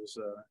on those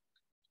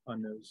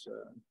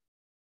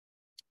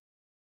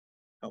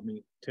help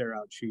me tear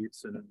out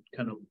sheets and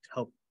kind of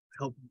help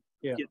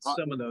get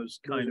some of those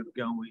kind of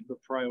going. The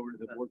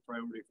board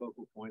priority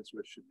focal points,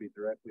 which should be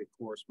directly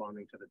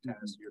corresponding to the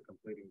task you're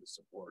completing to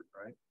support,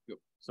 right? Yep.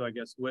 So I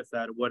guess with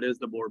that, what is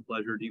the board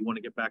pleasure? Do you want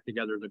to get back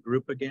together as a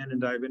group again and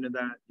dive into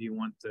that? Do you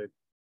want the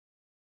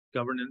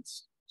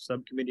governance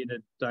subcommittee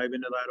to dive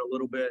into that a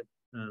little bit?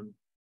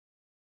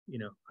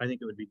 I think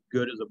it would be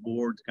good as a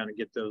board to kind of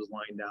get those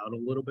lined out a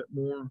little bit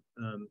more.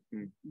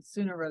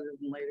 Sooner rather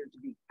than later,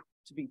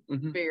 to be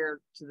fair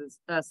to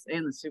us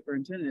and the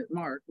superintendent,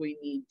 Mark, we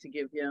need to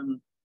give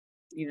him,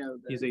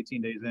 he's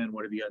 18 days in.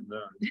 What have you gotten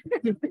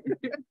done?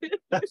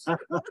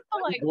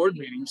 Like, Board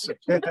meetings.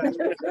 At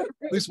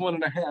least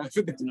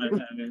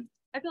 1.5.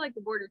 I feel like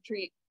the board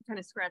retreat kind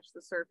of scratched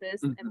the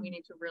surface and we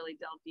need to really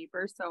delve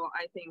deeper. So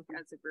I think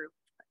as a group,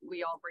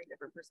 we all bring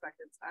different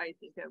perspectives. I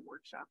think a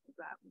workshop of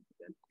that would be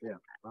good. Yeah,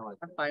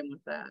 I'm fine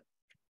with that.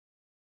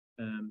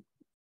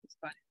 It's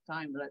fine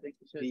time, but I think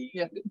we should.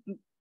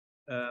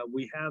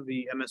 We have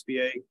the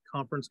MSBA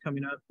conference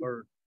coming up,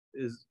 or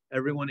is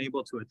everyone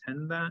able to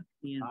attend that?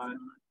 Yeah.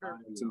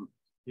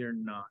 You're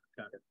not.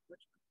 Got it.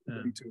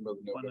 I'm talking about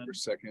the November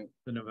 2nd.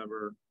 The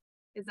November.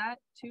 Is that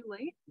too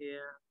late? Yeah.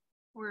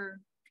 Or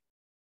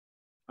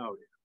oh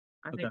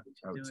yeah. I think we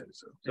should do it.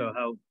 So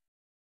how?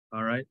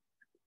 All right.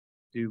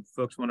 Do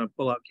folks want to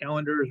pull out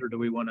calendars, or do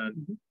we want to?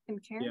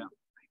 And Karen? Yeah.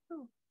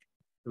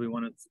 Do we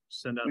want to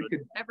send out?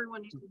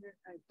 Everyone needs to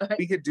hear.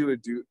 We could do a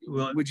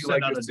Would you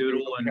like send out a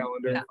doodle and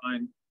calendar?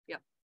 find? Yeah.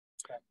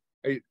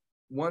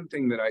 one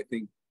thing that I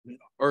think,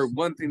 or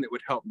one thing that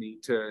would help me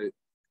to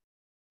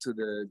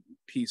the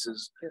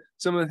pieces,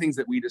 some of the things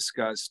that we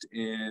discussed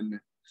in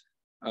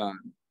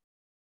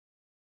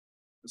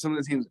some of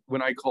the things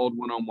when I called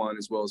one-on-one,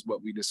 as well as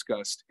what we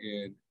discussed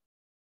in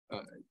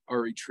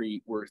our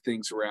retreat, were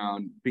things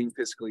around being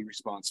fiscally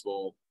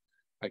responsible.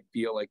 I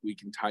feel like we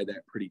can tie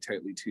that pretty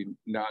tightly to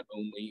not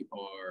only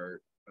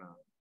our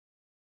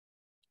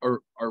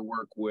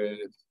work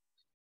with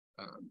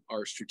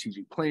our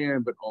strategic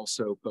plan, but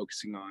also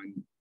focusing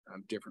on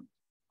different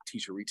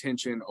teacher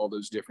retention, all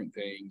those different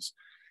things.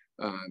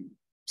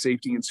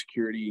 Safety and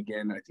security,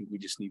 again, I think we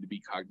just need to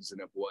be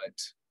cognizant of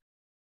what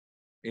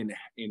in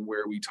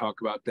where we talk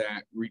about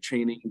that,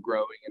 retaining,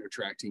 growing, and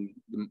attracting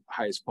the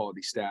highest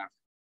quality staff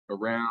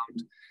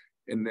around,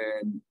 and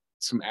then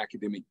some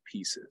academic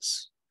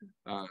pieces.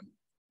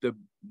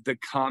 The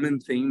common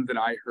theme that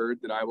I heard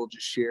that I will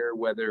just share,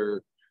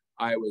 whether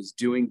I was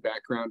doing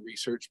background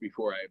research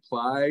before I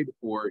applied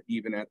or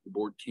even at the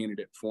board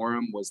candidate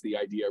forum, was the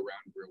idea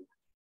around real work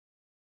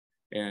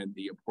and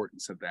the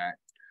importance of that.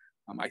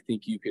 I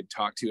think you could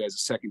talk to, as a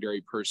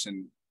secondary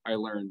person, I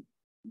learned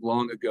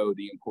long ago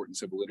the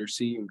importance of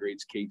literacy in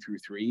grades K through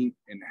 3,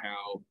 and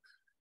how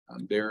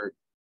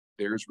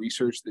there's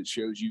research that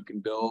shows you can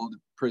build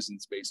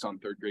prisons based on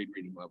 3rd grade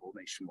reading level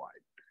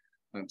nationwide.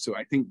 So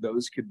I think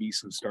those could be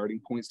some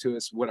starting points to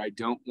us. What I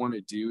don't want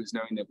to do is,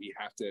 knowing that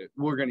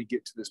we're going to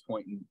get to this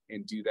point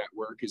and do that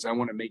work, is I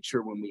want to make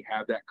sure when we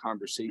have that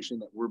conversation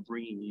that we're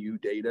bringing you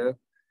data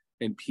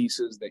and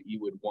pieces that you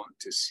would want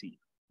to see.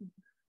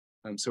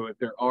 So if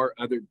there are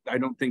other, I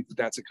don't think that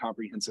that's a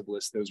comprehensive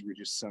list. Those were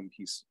just some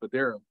pieces, but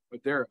there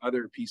are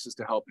other pieces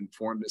to help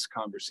inform this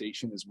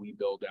conversation as we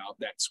build out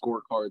that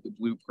scorecard, the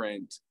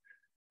blueprint,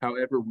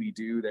 however we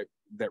do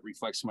that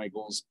reflects my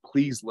goals.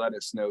 Please let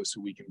us know so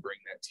we can bring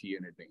that to you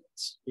in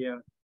advance. Yeah,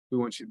 we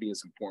want you to be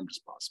as informed as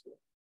possible.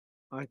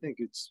 I think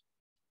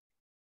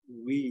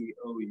we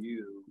owe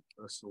you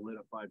a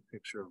solidified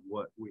picture of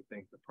what we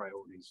think the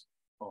priorities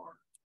are.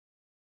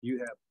 You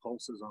have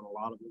pulses on a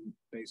lot of them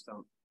based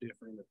on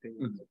differing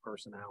opinions and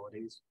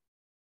personalities.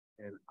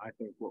 And I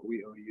think what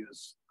we owe you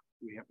is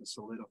we have to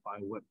solidify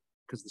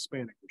because the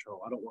span of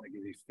control, I don't want to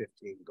give you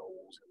 15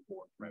 goals and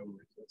 4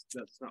 priorities.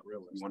 That's not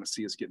realistic. You want to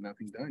see us get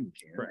nothing done, you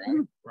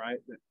can. Right?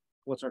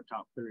 What's our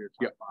top 3 or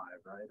top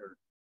 5, right?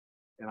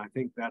 And I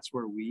think that's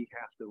where we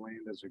have to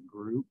land as a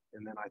group.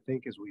 And then I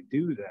think as we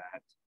do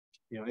that,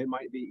 it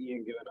might be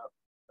Ian giving up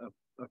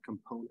a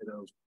component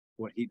of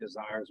what he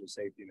desires with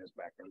safety in his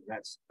background.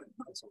 That's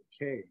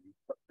okay.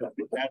 But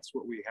that's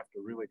what we have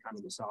to really kind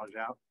of massage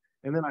out.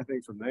 And then I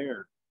think from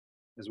there,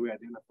 as we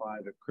identify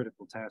the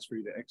critical task for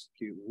you to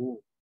execute,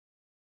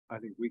 I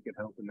think we could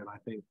help. And then I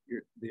think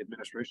the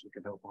administration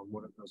could help on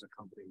what are those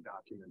accompanying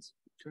documents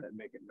that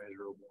make it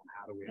measurable, and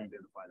how do we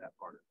identify that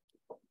part of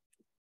it.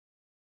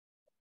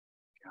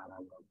 God, I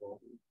love goals.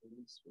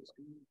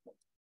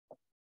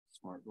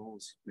 Smart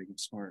goals, make them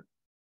smart,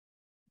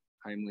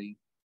 timely.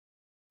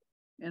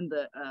 And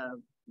the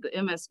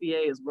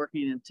MSBA is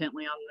working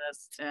intently on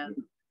this, and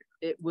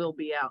it will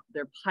be out.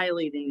 They're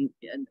piloting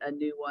a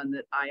new one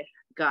that I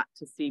got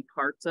to see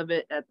parts of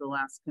it at the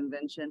last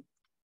convention.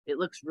 It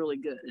looks really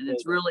good, and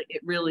it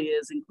really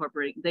is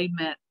incorporating. They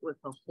met with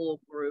a whole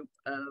group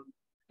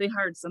they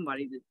hired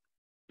somebody to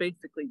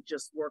basically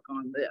just work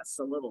on this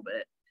a little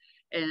bit,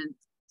 and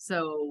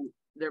so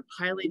they're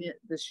piloting it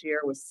this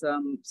year with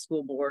some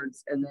school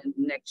boards, and then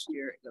next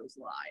year it goes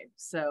live.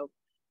 So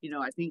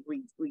I think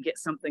we get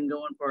something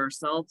going for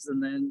ourselves,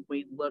 and then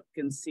we look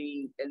and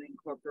see and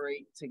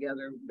incorporate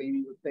together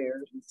maybe with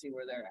theirs and see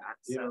where they're at.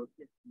 So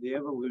the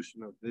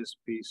evolution of this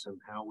piece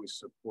and how we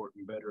support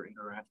and better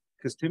interact,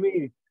 because to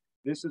me,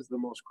 this is the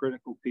most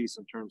critical piece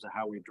in terms of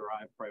how we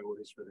drive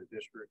priorities for the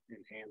district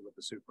in hand with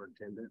the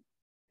superintendent.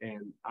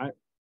 And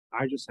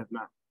I just have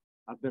not,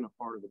 I've been a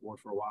part of the board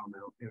for a while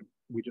now, and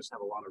we just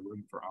have a lot of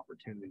room for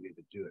opportunity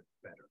to do it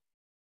better.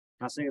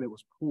 Not saying it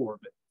was poor,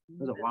 but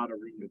there's a lot of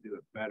room to do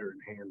it better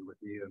in hand with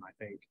you. And I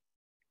think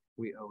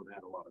we owe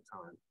that a lot of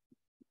time.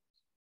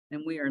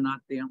 And we are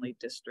not the only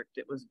district.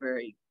 It was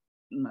very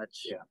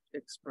much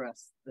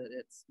expressed that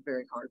it's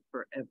very hard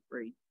for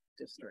every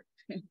district.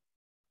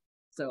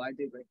 So I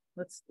do agree.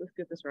 Let's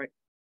get this right.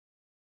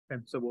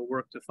 Okay, so we'll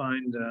work to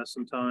find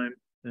some time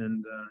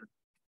and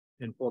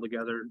pull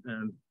together.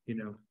 And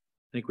I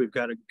think we've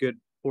got a good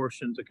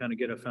portion to kind of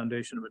get a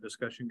foundation of a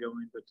discussion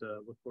going, but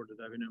look forward to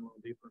diving in a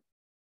little deeper.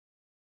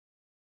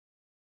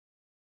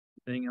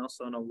 Anything else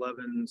on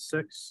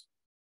 11.6?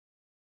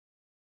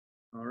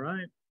 All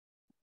right.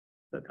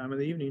 That time of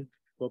the evening,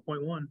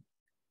 12.1.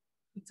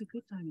 It's a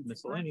good time.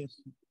 Miscellaneous.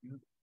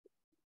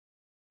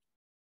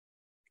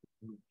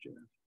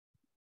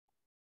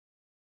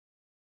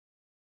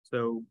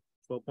 So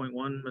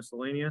 12.1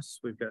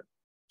 miscellaneous. We've got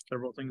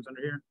several things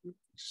under here.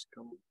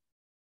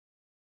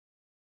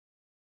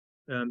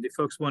 Do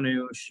folks want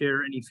to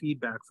share any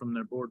feedback from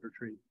their board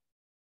retreat?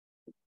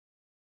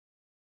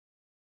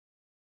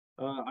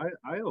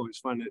 I always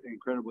find it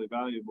incredibly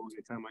valuable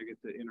anytime I get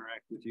to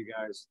interact with you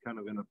guys kind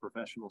of in a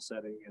professional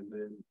setting and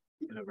then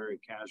in a very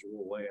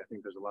casual way. I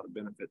think there's a lot of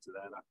benefit to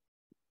that.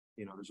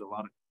 There's a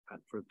lot of,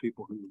 for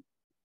people who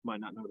might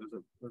not know,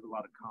 there's a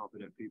lot of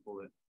confident people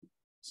that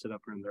sit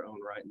up in their own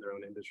right in their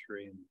own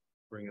industry and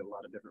bring a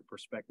lot of different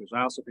perspectives.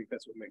 I also think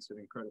that's what makes it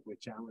incredibly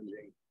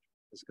challenging,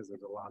 is because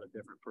there's a lot of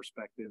different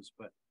perspectives,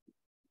 but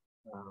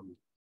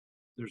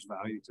there's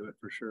value to it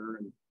for sure.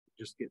 And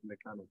just getting to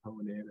kind of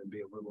hone in and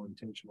be a little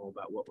intentional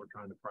about what we're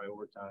trying to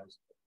prioritize,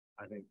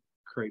 I think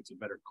creates a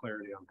better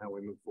clarity on how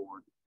we move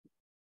forward.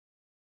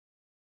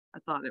 I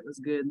thought it was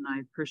good, and I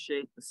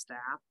appreciate the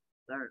staff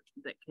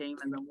that came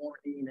in the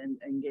morning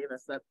and gave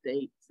us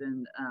updates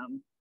and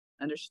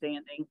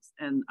understandings.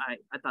 And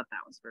I thought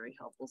that was very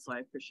helpful. So I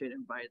appreciate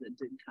everybody that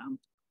did come.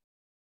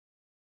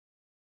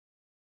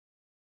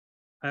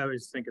 I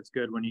always think it's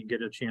good when you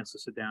get a chance to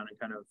sit down and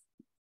kind of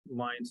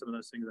line some of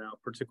those things out,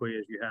 particularly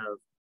as you have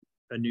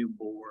a new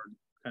board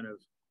kind of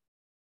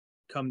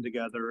come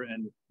together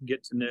and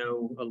get to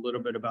know a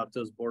little bit about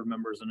those board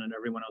members, and then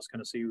everyone else kind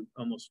of see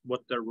almost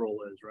what their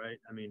role is, right?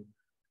 I mean,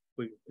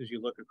 as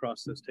you look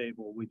across this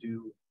table, we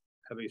do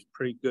have a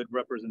pretty good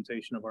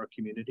representation of our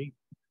community.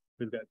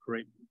 We've got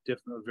great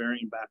different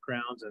varying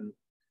backgrounds, and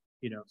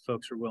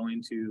folks are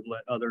willing to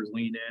let others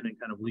lean in and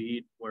kind of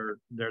lead where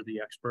they're the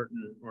expert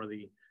or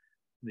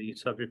the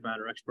subject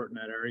matter expert in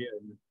that area,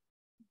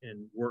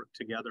 and work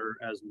together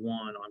as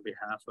one on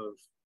behalf of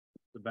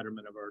the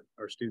betterment of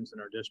our students in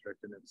our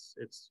district. And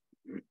it's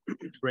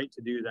great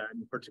to do that,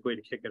 and particularly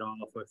to kick it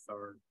off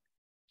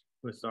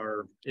with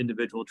our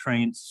individual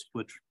traits,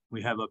 which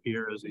we have up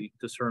here as a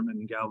discernment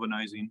and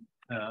galvanizing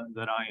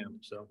that I am.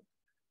 So,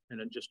 and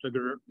just a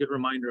good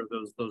reminder of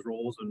those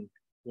roles and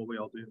what we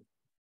all do.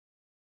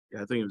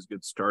 Yeah, I think it was a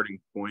good starting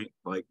point.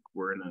 Like,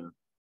 we're in a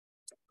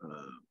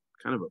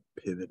kind of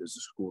a pivot as a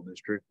school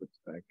district, with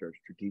the fact our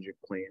strategic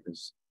plan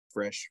is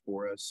fresh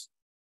for us.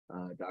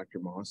 Dr.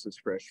 Moss is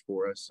fresh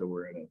for us. So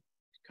we're at a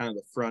kind of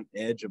the front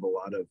edge of a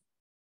lot of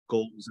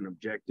goals and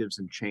objectives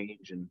and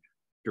change and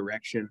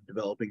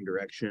developing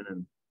direction.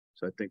 And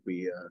so I think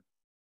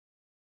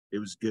it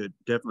was good,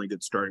 definitely a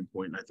good starting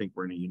point. And I think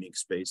we're in a unique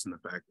space in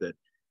the fact that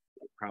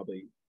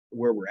probably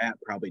where we're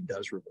at probably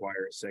does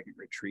require a second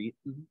retreat,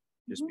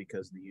 just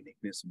because of the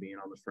uniqueness of being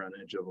on the front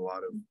edge of a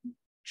lot of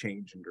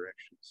change and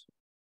directions.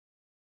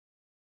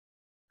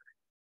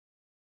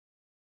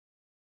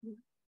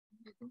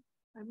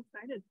 I'm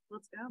excited.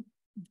 Let's go.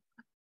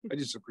 I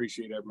just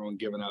appreciate everyone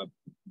giving up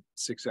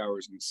 6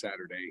 hours on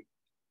Saturday.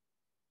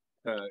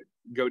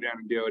 Go down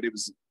and do it. It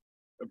was,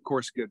 of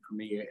course, good for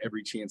me.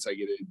 Every chance I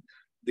get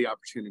the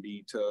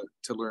opportunity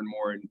to learn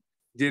more, and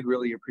did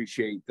really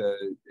appreciate the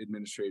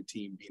administrative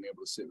team being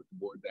able to sit with the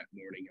board that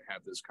morning and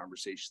have those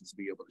conversations, to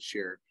be able to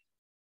share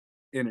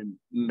in a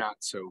not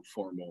so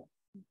formal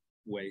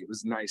way. It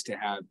was nice to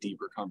have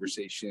deeper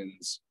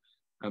conversations,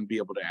 be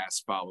able to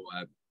ask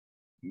follow-up.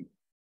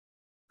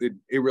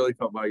 It really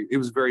felt it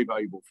was very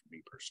valuable for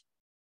me personally.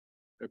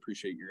 I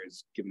appreciate you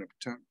guys giving up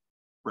your time.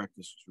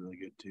 Breakfast was really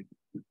good too.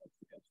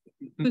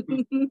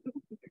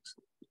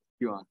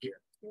 You on here?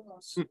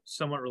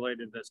 Somewhat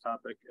related to this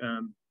topic,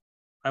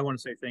 I want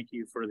to say thank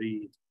you for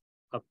the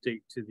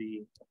update to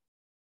the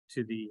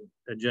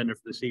agenda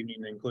for this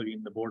evening,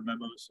 including the board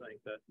memos. I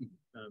think that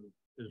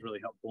is really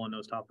helpful on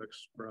those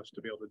topics for us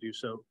to be able to do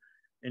so.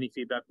 Any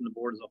feedback from the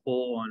board as a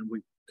whole on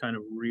we kind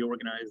of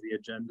reorganize the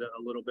agenda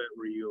a little bit?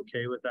 Were you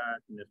okay with that?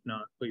 And if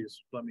not,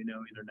 please let me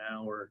know either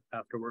now or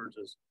afterwards,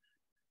 as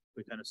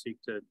we kind of seek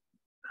to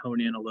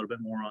hone in a little bit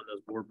more on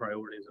those board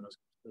priorities and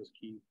those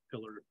key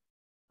pillar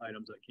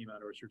items that came out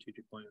of our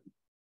strategic plan.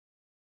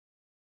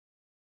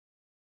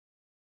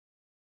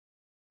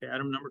 Okay,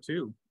 item number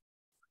 2.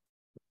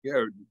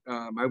 Yeah,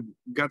 I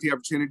got the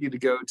opportunity to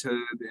go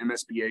to the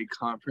MSBA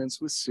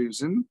conference with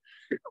Susan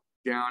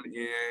down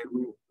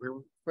in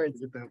where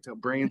is it, the hotel?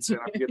 Branson.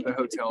 I forget the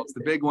hotel. It's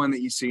the big one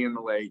that you see in the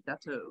lake.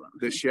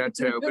 The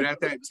Chateau. But at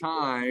that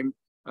time,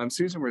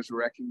 Susan was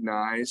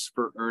recognized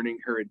for earning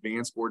her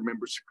advanced board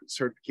member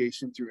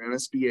certification through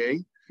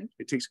MSBA.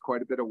 It takes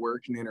quite a bit of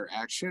work and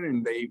interaction,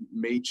 and they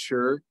made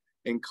sure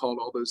and called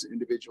all those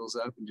individuals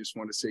up, and just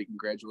want to say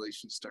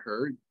congratulations to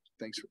her.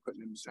 Thanks for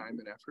putting in the time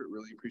and effort.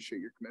 Really appreciate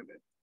your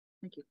commitment.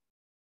 Thank you.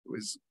 It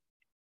was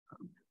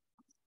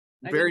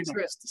very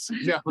nice to see.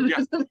 Yeah,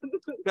 yeah.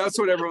 That's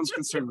what everyone's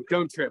concerned with.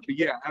 Don't trip. But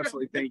yeah,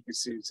 absolutely. Thank you,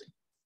 Susan.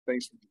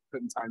 Thanks for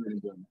putting time in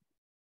and doing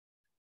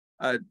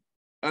that.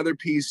 Other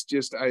piece,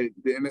 just the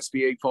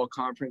MSBA Fall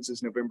Conference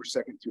is November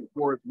 2nd through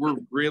 4th. We're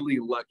really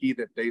lucky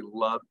that they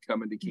love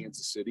coming to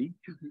Kansas City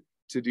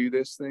to do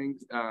this thing.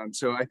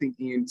 So I think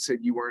Ian said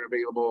you weren't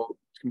available.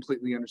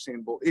 Completely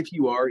understandable. If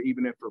you are,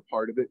 even if we're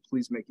part of it,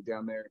 please make it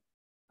down there.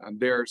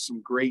 There are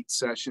some great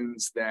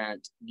sessions that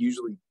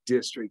usually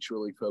districts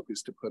really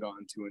focus to put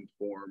on to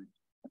inform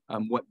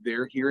what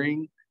they're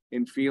hearing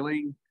and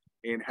feeling.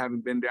 And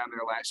having been down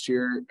there last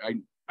year,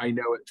 I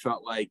know it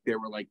felt like there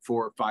were like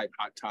 4 or 5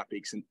 hot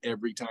topics, and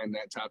every time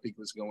that topic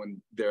was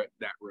going there,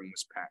 that room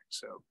was packed.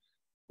 So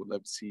would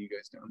love to see you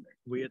guys down there.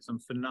 We had some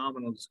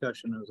phenomenal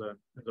discussion as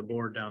a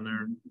board down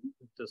there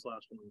this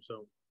last one.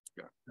 So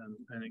yeah,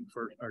 I think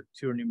for our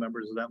 2 new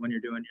members, is that when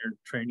you're doing your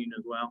training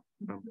as well?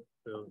 Mm-hmm.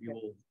 So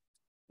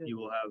you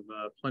will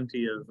have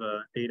plenty of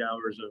 8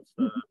 hours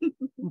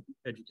of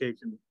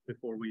education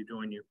before we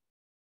join you.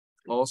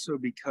 Also,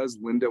 because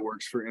Linda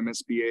works for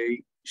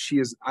MSBA,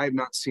 I have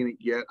not seen it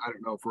yet. I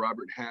don't know if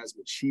Robert has,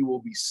 but she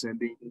will be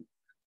sending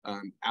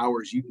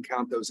hours. You can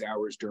count those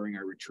hours during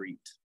our retreat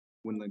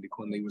when Linda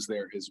Quinley was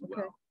there as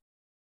well.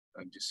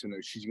 Just so you know,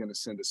 she's going to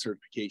send a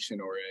certification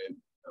or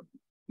a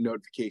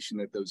notification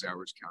that those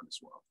hours count as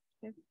well.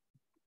 Okay.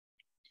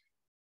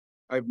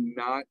 I've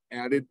not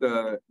added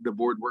the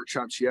board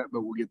workshops yet,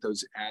 but we'll get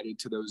those added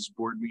to those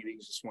board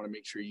meetings. Just want to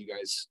make sure you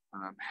guys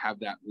have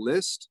that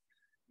list.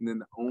 And then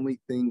the only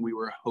thing we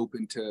were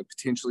hoping to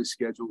potentially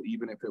schedule,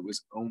 even if it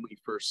was only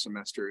first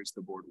semester, is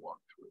the board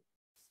walkthrough,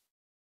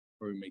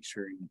 where we make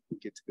sure you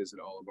get to visit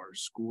all of our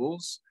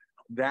schools.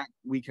 That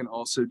we can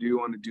also do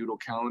on a doodle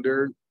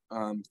calendar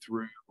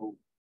through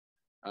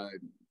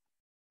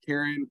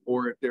Karen,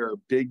 or if there are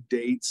big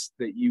dates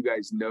that you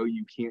guys know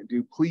you can't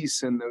do, please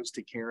send those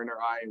to Karen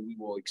or I, and we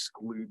will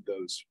exclude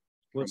those.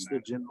 What's the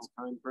general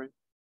time frame?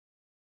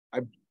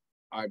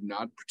 I've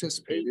not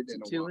participated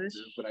in a walkthrough,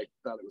 but I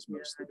thought it was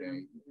most of the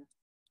day.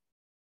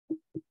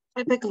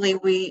 Typically,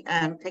 we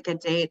pick a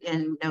date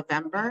in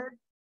November,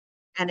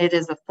 and it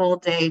is a full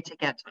day to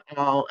get to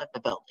all of the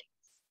buildings.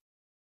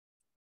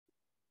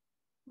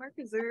 Mark,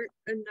 is there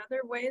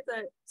another way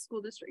that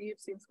you've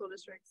seen school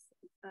districts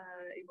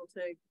able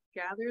to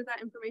gather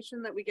that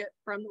information that we get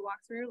from the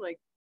walkthrough? Like,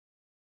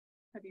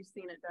 have you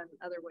seen it done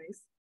other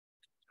ways?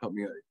 Help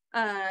me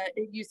out.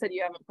 You said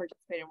you haven't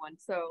participated in one,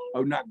 so.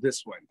 Oh, not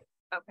this one.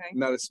 Okay.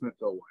 Not a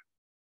Smithville one.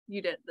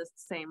 You did the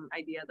same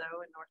idea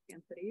though in North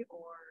Kansas City,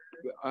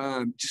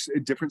 or? Just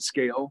a different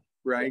scale,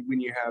 right? When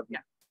you have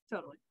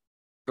totally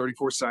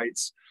 34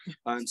 sites.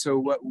 So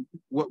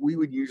what we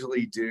would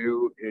usually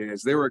do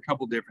is, there were a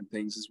couple different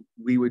things, is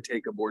we would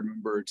take a board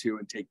member or two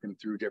and take them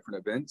through different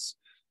events.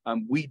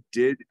 We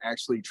did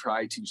actually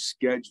try to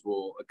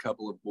schedule a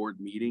couple of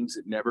board meetings.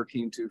 It never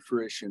came to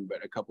fruition,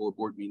 but a couple of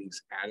board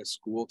meetings at a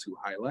school to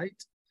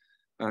highlight,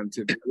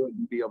 to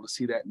be able to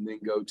see that, and then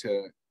go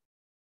to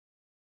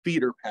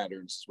feeder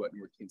patterns is what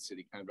North Kansas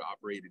City kind of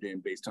operated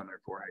in based on their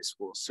 4 high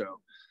schools. So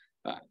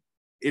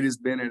it has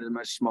been at a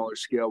much smaller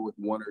scale with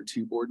 1 or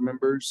 2 board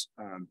members,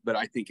 but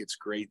I think it's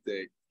great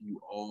that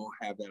you all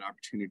have that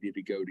opportunity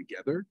to go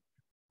together.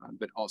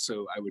 But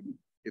also, I would,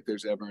 if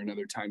there's ever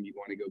another time you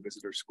want to go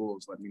visit our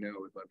schools, let me know.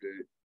 I'd love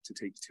to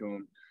take you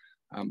to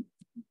them.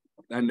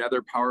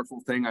 Another powerful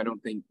thing, I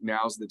don't think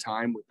now's the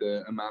time with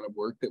the amount of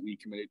work that we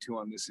committed to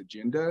on this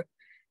agenda,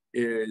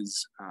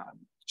 is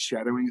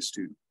shadowing a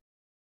student.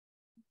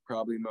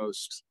 Probably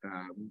most,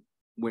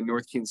 when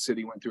North Kansas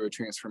City went through a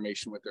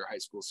transformation with their high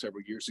school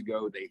several years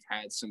ago, they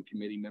had some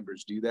committee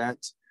members do that.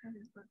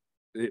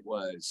 It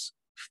was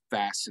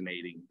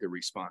fascinating, the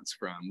response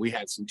from, we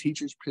had some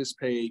teachers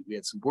participate, we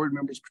had some board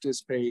members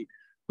participate,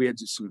 we had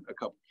just a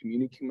couple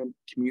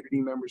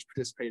community members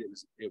participate.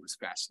 It was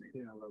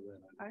fascinating. Yeah, I love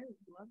that. I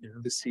love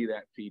it. To see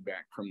that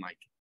feedback from, like,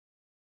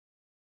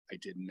 I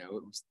didn't know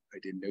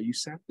you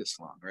sat this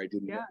long, or I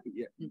didn't know,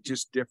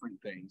 just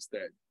different things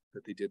that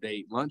they did. They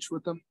ate lunch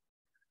with them,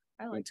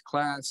 went to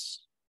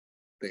class,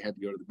 they had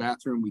to go to the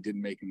bathroom. We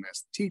didn't make them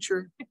ask the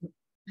teacher.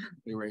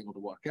 They were able to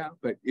walk out,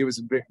 but it was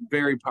a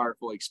very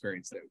powerful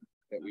experience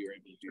that we were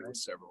able to do with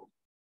several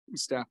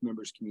staff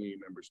members, community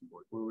members, and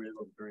board. Were we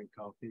able to drink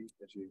coffee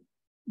as you?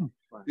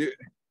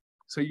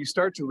 So you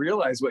start to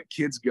realize what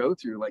kids go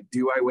through. Like,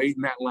 do I wait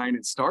in that line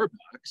at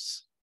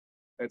Starbucks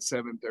at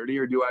 7:30,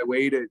 or do I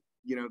wait at,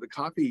 the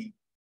coffee,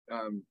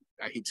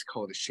 I hate to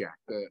call it a shack,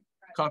 the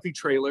coffee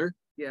trailer.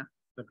 Yeah.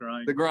 The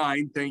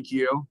grind, thank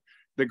you.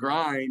 The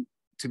grind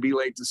to be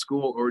late to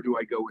school, or do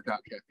I go without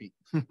caffeine?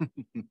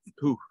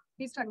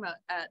 He's talking about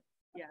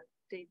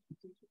Dave.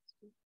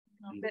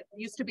 That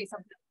used to be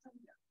something.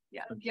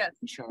 Yeah. Yes.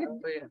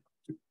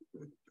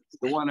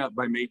 The one up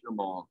by Major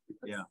Mall.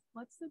 Yeah.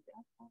 What's the?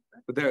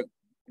 But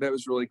that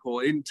was really cool.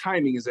 And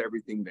timing is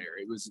everything there.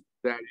 It was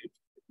that,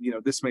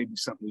 this may be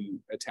something we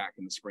attack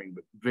in the spring,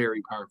 but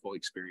very powerful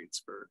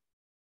experience for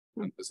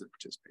those that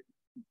participated,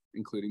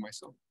 including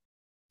myself.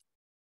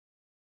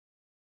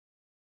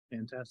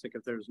 Fantastic.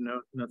 If there's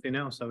nothing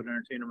else, I would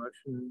entertain a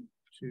motion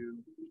to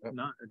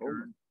not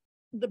adjourn.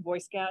 The Boy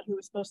Scout who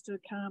was supposed to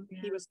come,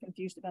 he was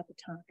confused about the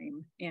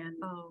time, and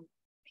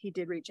he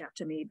did reach out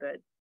to me,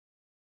 but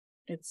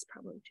it's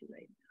probably too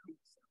late now.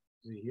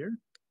 Is he here?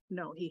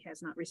 No, he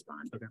has not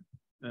responded.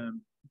 Okay.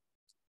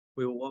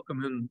 We will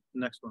welcome him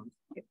next month.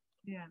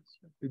 Yeah.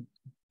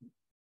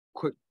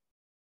 Quick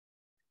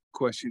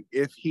question.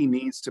 If he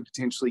needs to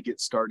potentially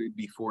get started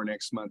before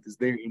next month, is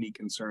there any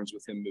concerns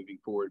with him moving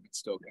forward, but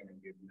still kind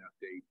of giving an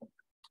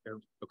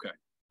update? Okay.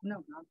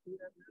 No, not do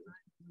that.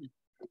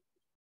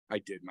 I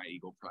did my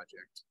Eagle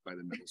project by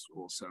the middle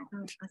school, so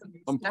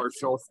I'm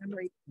partial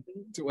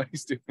to what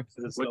he's doing.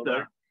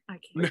 I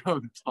can't. No,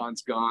 the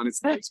pond's gone. It's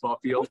the baseball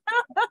field.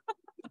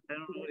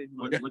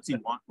 What's he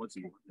want? What's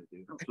he want to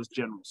do? Just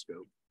general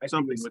scope. I think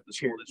Something it's with the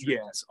school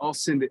district. Yes, I'll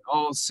send it.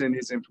 I'll send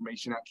his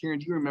information out. Karen,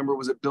 do you remember?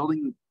 Was it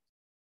building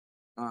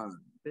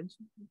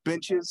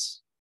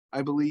benches?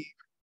 I believe.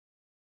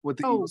 What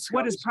the Oh, Eagle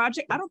what is Scouts-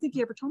 project? I don't think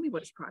he ever told me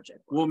what his project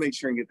was. We'll make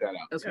sure and get that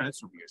out. Okay. Yeah,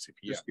 that's Yes, if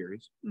you're just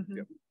curious.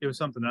 Mhm. It was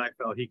something that I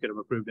felt he could have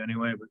approved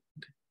anyway, but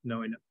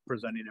knowing,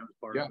 presenting it was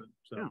part of it,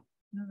 so. Yeah.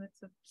 No,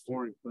 that's a,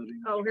 Flooring,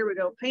 footing. oh, here we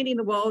go. Painting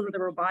the walls with a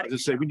I robotic,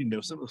 just say we need to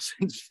know some of those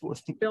things before.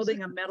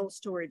 building a metal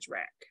storage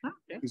rack.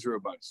 He's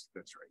robots.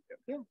 That's right.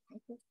 Yeah. Yeah.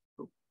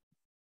 Okay.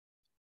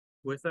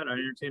 With that, I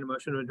entertain a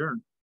motion to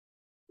adjourn.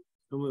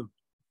 So moved.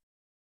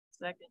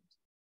 Second.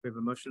 We have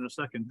a motion and a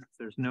second. If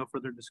there's no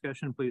further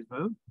discussion, please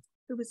vote.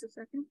 Who was the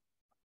second?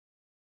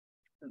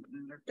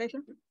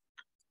 Jason?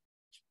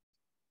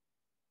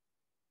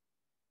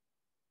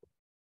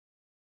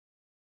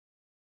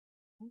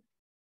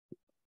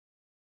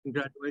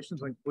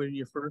 Congratulations on winning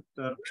your first,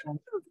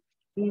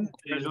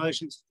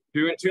 Congratulations.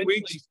 Do it in 2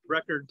 weeks.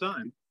 record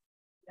time.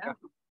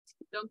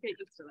 Don't get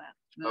used to that.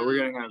 Oh,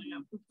 we're gonna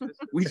have.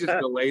 We just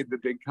delayed the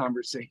big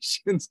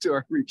conversations to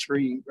our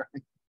retreat.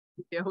 Right?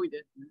 Yeah, we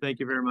did. Thanks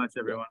very much,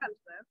 everyone.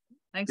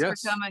 Thanks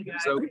Yes. for coming,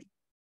 guys. So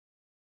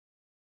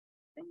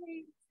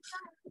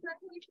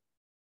Congratulations.